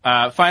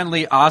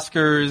 Finally,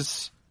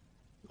 Oscars.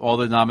 All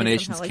the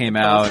nominations came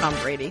out. Tom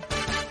Brady.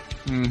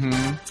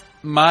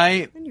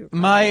 My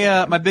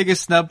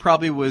biggest snub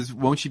probably was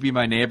Won't You Be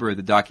My Neighbor,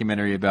 the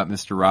documentary about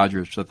Mr.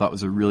 Rogers, which I thought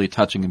was a really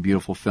touching and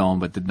beautiful film,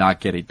 but did not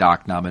get a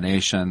doc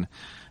nomination.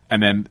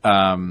 And then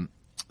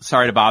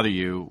Sorry to Bother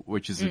You,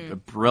 which is a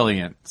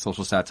brilliant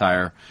social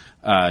satire,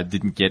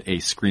 didn't get a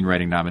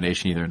screenwriting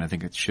nomination either, and I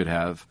think it should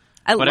have.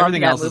 I love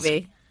that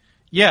movie.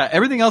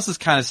 Everything else is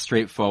kind of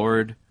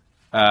straightforward.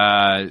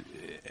 Black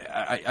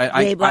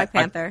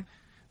Panther.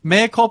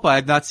 Mea culpa.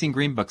 I've not seen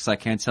Green Book, so I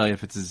can't tell you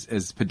if it's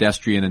as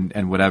pedestrian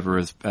and whatever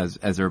as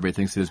everybody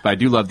thinks it is. But I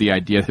do love the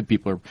idea that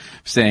people are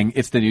saying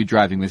it's the new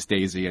Driving Miss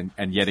Daisy,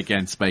 and yet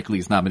again Spike Lee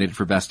is nominated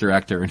for Best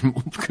Director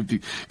and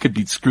could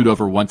be screwed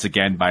over once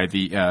again by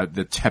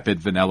the tepid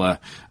vanilla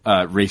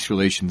race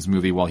relations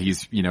movie while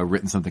he's, you know,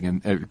 written something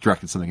and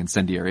directed something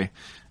incendiary.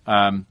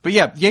 But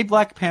yeah, yay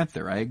Black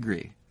Panther. I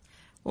agree.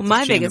 Well,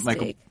 my biggest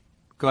take.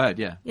 Go ahead.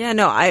 Yeah. Yeah.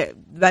 No.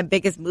 My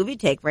biggest movie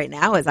take right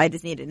now is I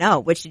just need to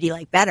know, which did you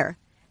like better?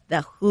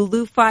 The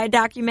Hulu Fry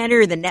documentary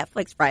or the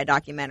Netflix Fry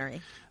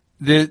documentary?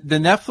 The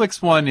Netflix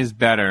one is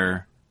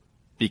better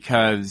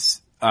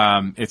because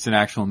it's an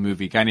actual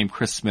movie. A guy named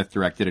Chris Smith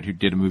directed it, who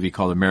did a movie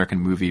called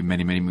American Movie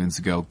many, many moons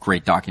ago.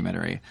 Great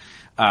documentary.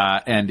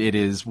 And it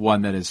is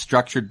one that is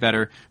structured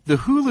better. The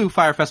Hulu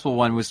Fire Festival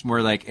one was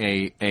more like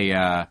a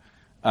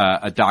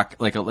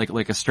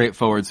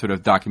straightforward sort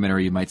of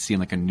documentary you might see in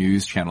like a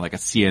news channel, like a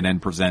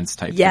CNN Presents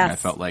type thing, I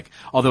felt like.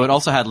 Although it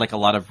also had like a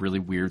lot of really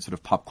weird sort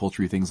of pop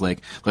culture things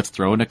like, let's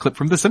throw in a clip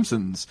from The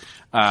Simpsons.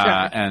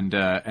 And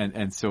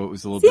so it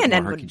was a little CNN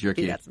bit more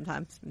herky-jerky. Do that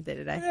sometimes from day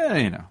to day. Yeah,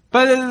 you know.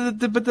 But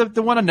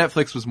the one on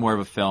Netflix was more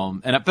of a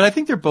film. But I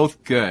think they're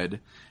both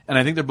good. And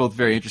I think they're both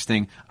very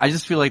interesting. I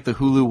just feel like the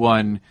Hulu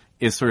one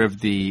is sort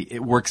of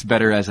it works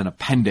better as an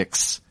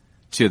appendix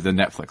to the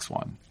Netflix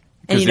one.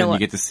 And Because you know then what?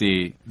 you get to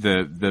see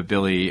the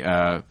Billy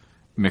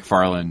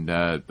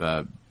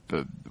McFarland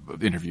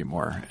interview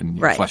more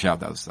and Right. flesh out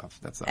those stuff.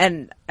 That's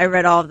And I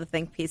read all of the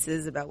think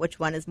pieces about which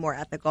one is more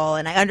ethical,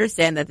 and I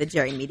understand that the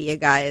Jerry Media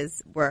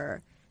guys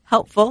were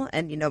helpful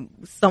and,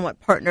 somewhat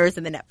partners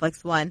in the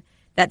Netflix one.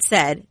 That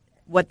said,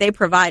 what they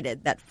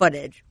provided, that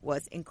footage,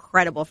 was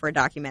incredible for a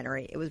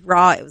documentary. It was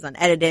raw, it was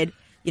unedited.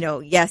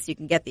 Yes, you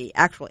can get the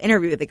actual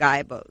interview with the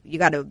guy, but you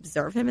got to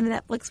observe him in the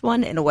Netflix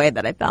one in a way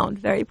that I found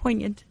very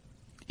poignant.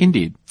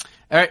 Indeed.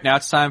 All right, now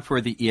it's time for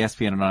the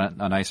ESPN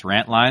on Ice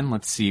rant line.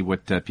 Let's see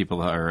what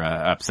people are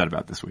upset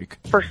about this week.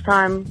 First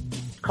time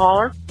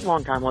caller,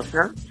 long time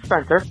listener,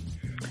 Spencer.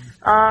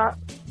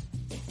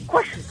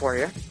 Question for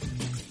you.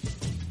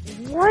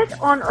 What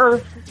on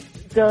earth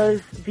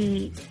does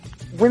the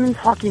women's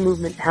hockey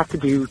movement have to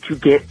do to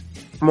get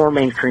more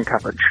mainstream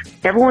coverage?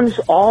 Everyone's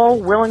all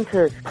willing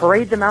to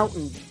parade them out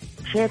and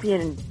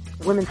champion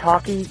women's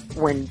hockey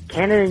when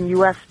Canada and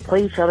U.S.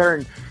 play each other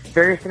in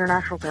various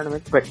international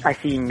tournaments, but I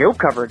see no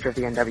coverage of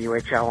the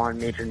NWHL on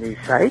major news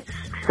sites,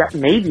 except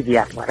maybe The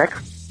Athletic.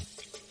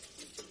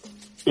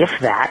 If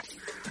that.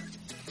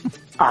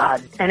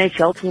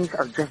 NHL teams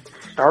are just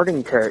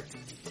starting to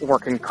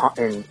work in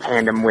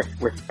tandem with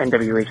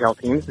NWHL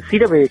teams. The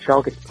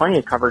CWHL gets plenty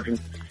of coverage in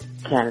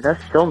Canada,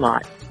 still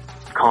not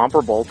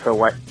comparable to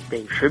what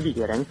they should be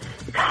getting.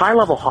 It's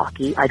high-level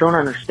hockey. I don't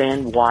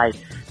understand why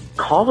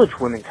college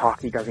women's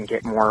hockey doesn't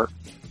get more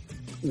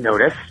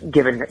notice,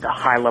 given the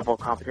high-level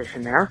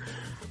competition there.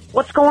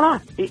 What's going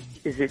on?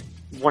 Is it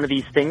one of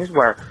these things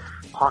where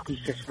hockey's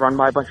just run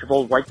by a bunch of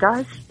old white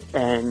guys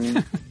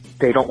and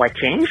they don't like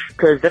change?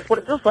 Because that's what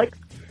it feels like.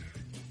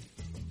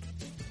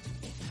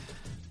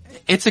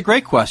 It's a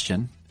great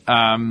question.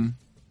 Why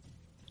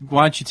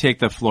don't you take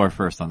the floor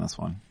first on this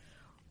one?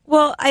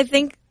 Well, I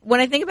think when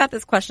I think about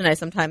this question, I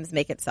sometimes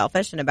make it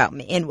selfish and about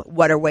me and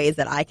what are ways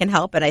that I can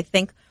help. And I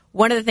think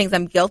one of the things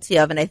I'm guilty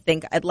of and I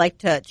think I'd like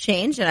to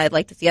change and I'd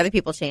like to see other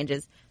people change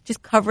is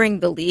just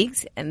covering the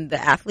leagues and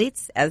the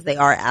athletes as they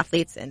are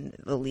athletes in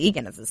the league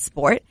and as a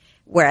sport.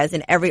 Whereas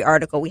in every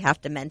article we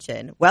have to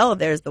mention, well,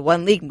 there's the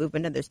one league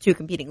movement and there's two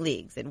competing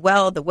leagues. And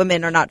well, the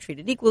women are not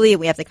treated equally and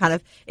we have to kind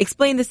of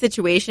explain the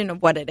situation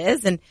of what it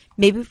is. And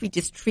maybe if we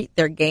just treat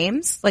their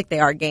games like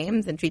they are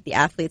games and treat the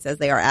athletes as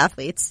they are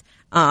athletes,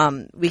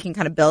 we can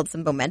kind of build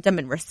some momentum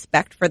and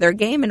respect for their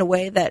game in a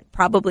way that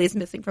probably is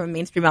missing from a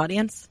mainstream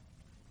audience.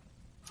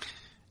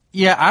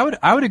 Yeah,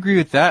 I would agree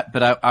with that,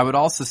 but I would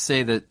also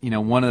say that,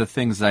 one of the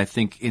things that I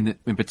think in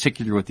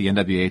particular with the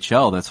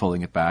NWHL that's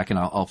holding it back, and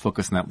I'll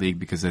focus on that league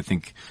because I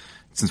think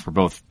since we're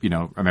both,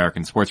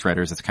 American sports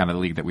writers, it's kind of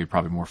the league that we're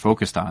probably more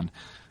focused on.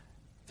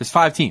 There's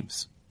 5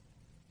 teams.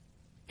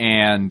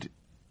 And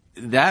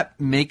that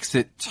makes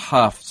it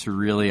tough to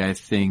really, I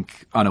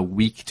think, on a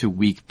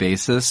week-to-week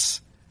basis,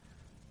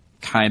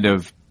 kind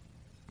of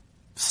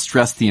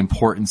stress the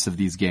importance of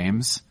these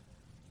games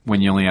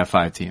when you only have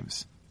 5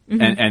 teams.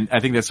 Mm-hmm. And I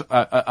think that's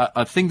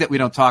a thing that we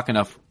don't talk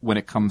enough when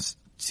it comes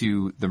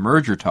to the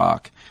merger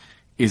talk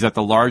is that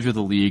the larger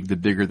the league, the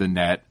bigger the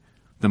net,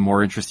 the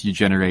more interest you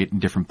generate in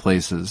different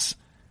places.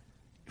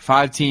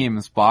 5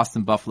 teams,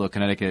 Boston, Buffalo,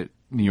 Connecticut,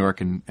 New York,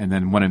 and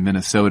then one in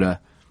Minnesota.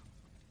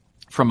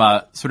 From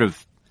a sort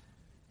of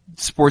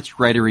sports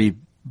writery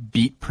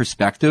beat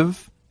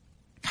perspective,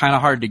 kind of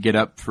hard to get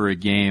up for a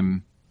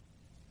game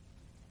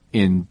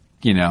in,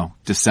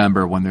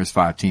 December when there's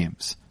 5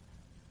 teams.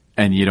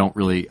 And you don't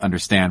really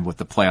understand what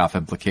the playoff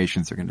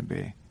implications are going to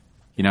be.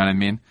 You know what I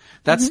mean?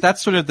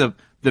 That's sort of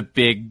the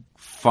big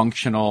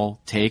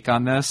functional take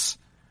on this.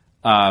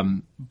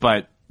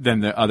 But then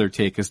the other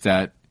take is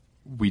that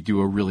we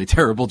do a really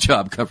terrible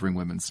job covering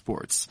women's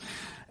sports.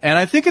 And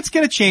I think it's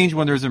going to change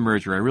when there's a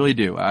merger. I really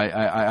do.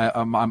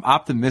 I'm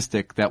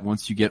optimistic that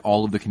once you get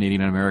all of the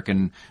Canadian and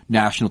American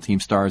national team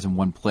stars in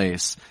one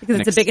place. Because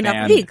it's a big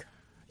enough league.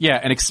 Yeah,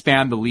 and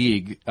expand the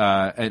league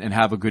and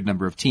have a good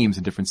number of teams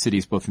in different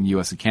cities, both in the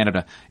U.S. and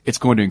Canada, it's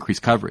going to increase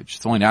coverage.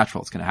 It's only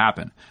natural. It's going to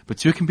happen. But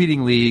 2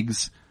 competing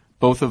leagues,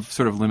 both of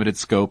sort of limited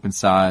scope and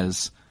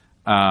size,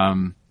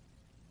 I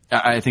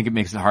think it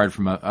makes it hard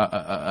from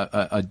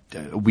a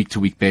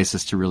week-to-week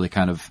basis to really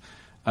kind of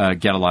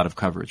get a lot of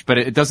coverage. But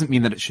it doesn't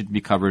mean that it shouldn't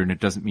be covered, and it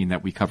doesn't mean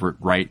that we cover it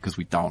right, because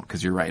we don't,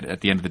 because you're right. At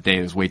the end of the day,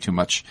 there's way too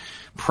much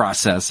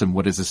process and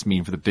what does this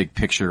mean for the big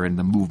picture and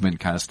the movement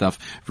kind of stuff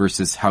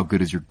versus how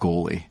good is your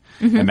goalie.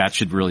 Mm-hmm. And that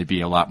should really be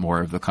a lot more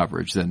of the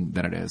coverage than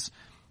it is.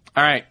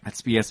 All right,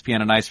 that's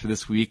ESPN on Ice for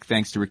this week.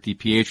 Thanks to Rick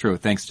DiPietro.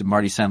 Thanks to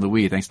Marty St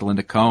Louis. Thanks to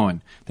Linda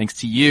Cohen. Thanks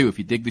to you. If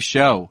you dig the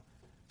show,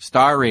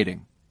 star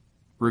rating,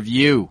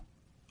 review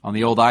on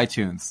the old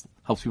iTunes.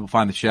 Helps people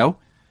find the show.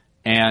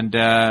 And,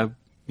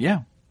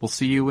 yeah. We'll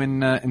see you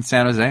in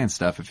San Jose and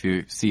stuff. If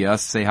you see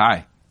us, say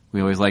hi. We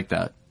always like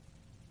that.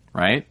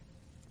 Right?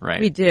 Right.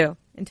 We do.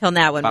 Until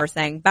now when we're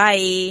saying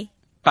bye.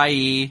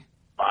 Bye.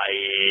 Bye.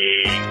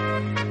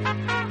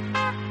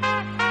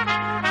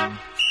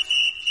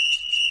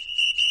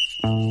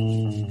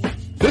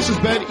 This has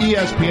been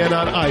ESPN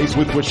on Ice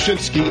with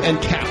Wyshynski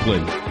and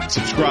Kaplan.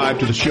 Subscribe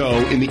to the show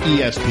in the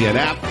ESPN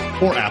app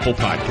or Apple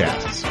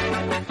Podcasts.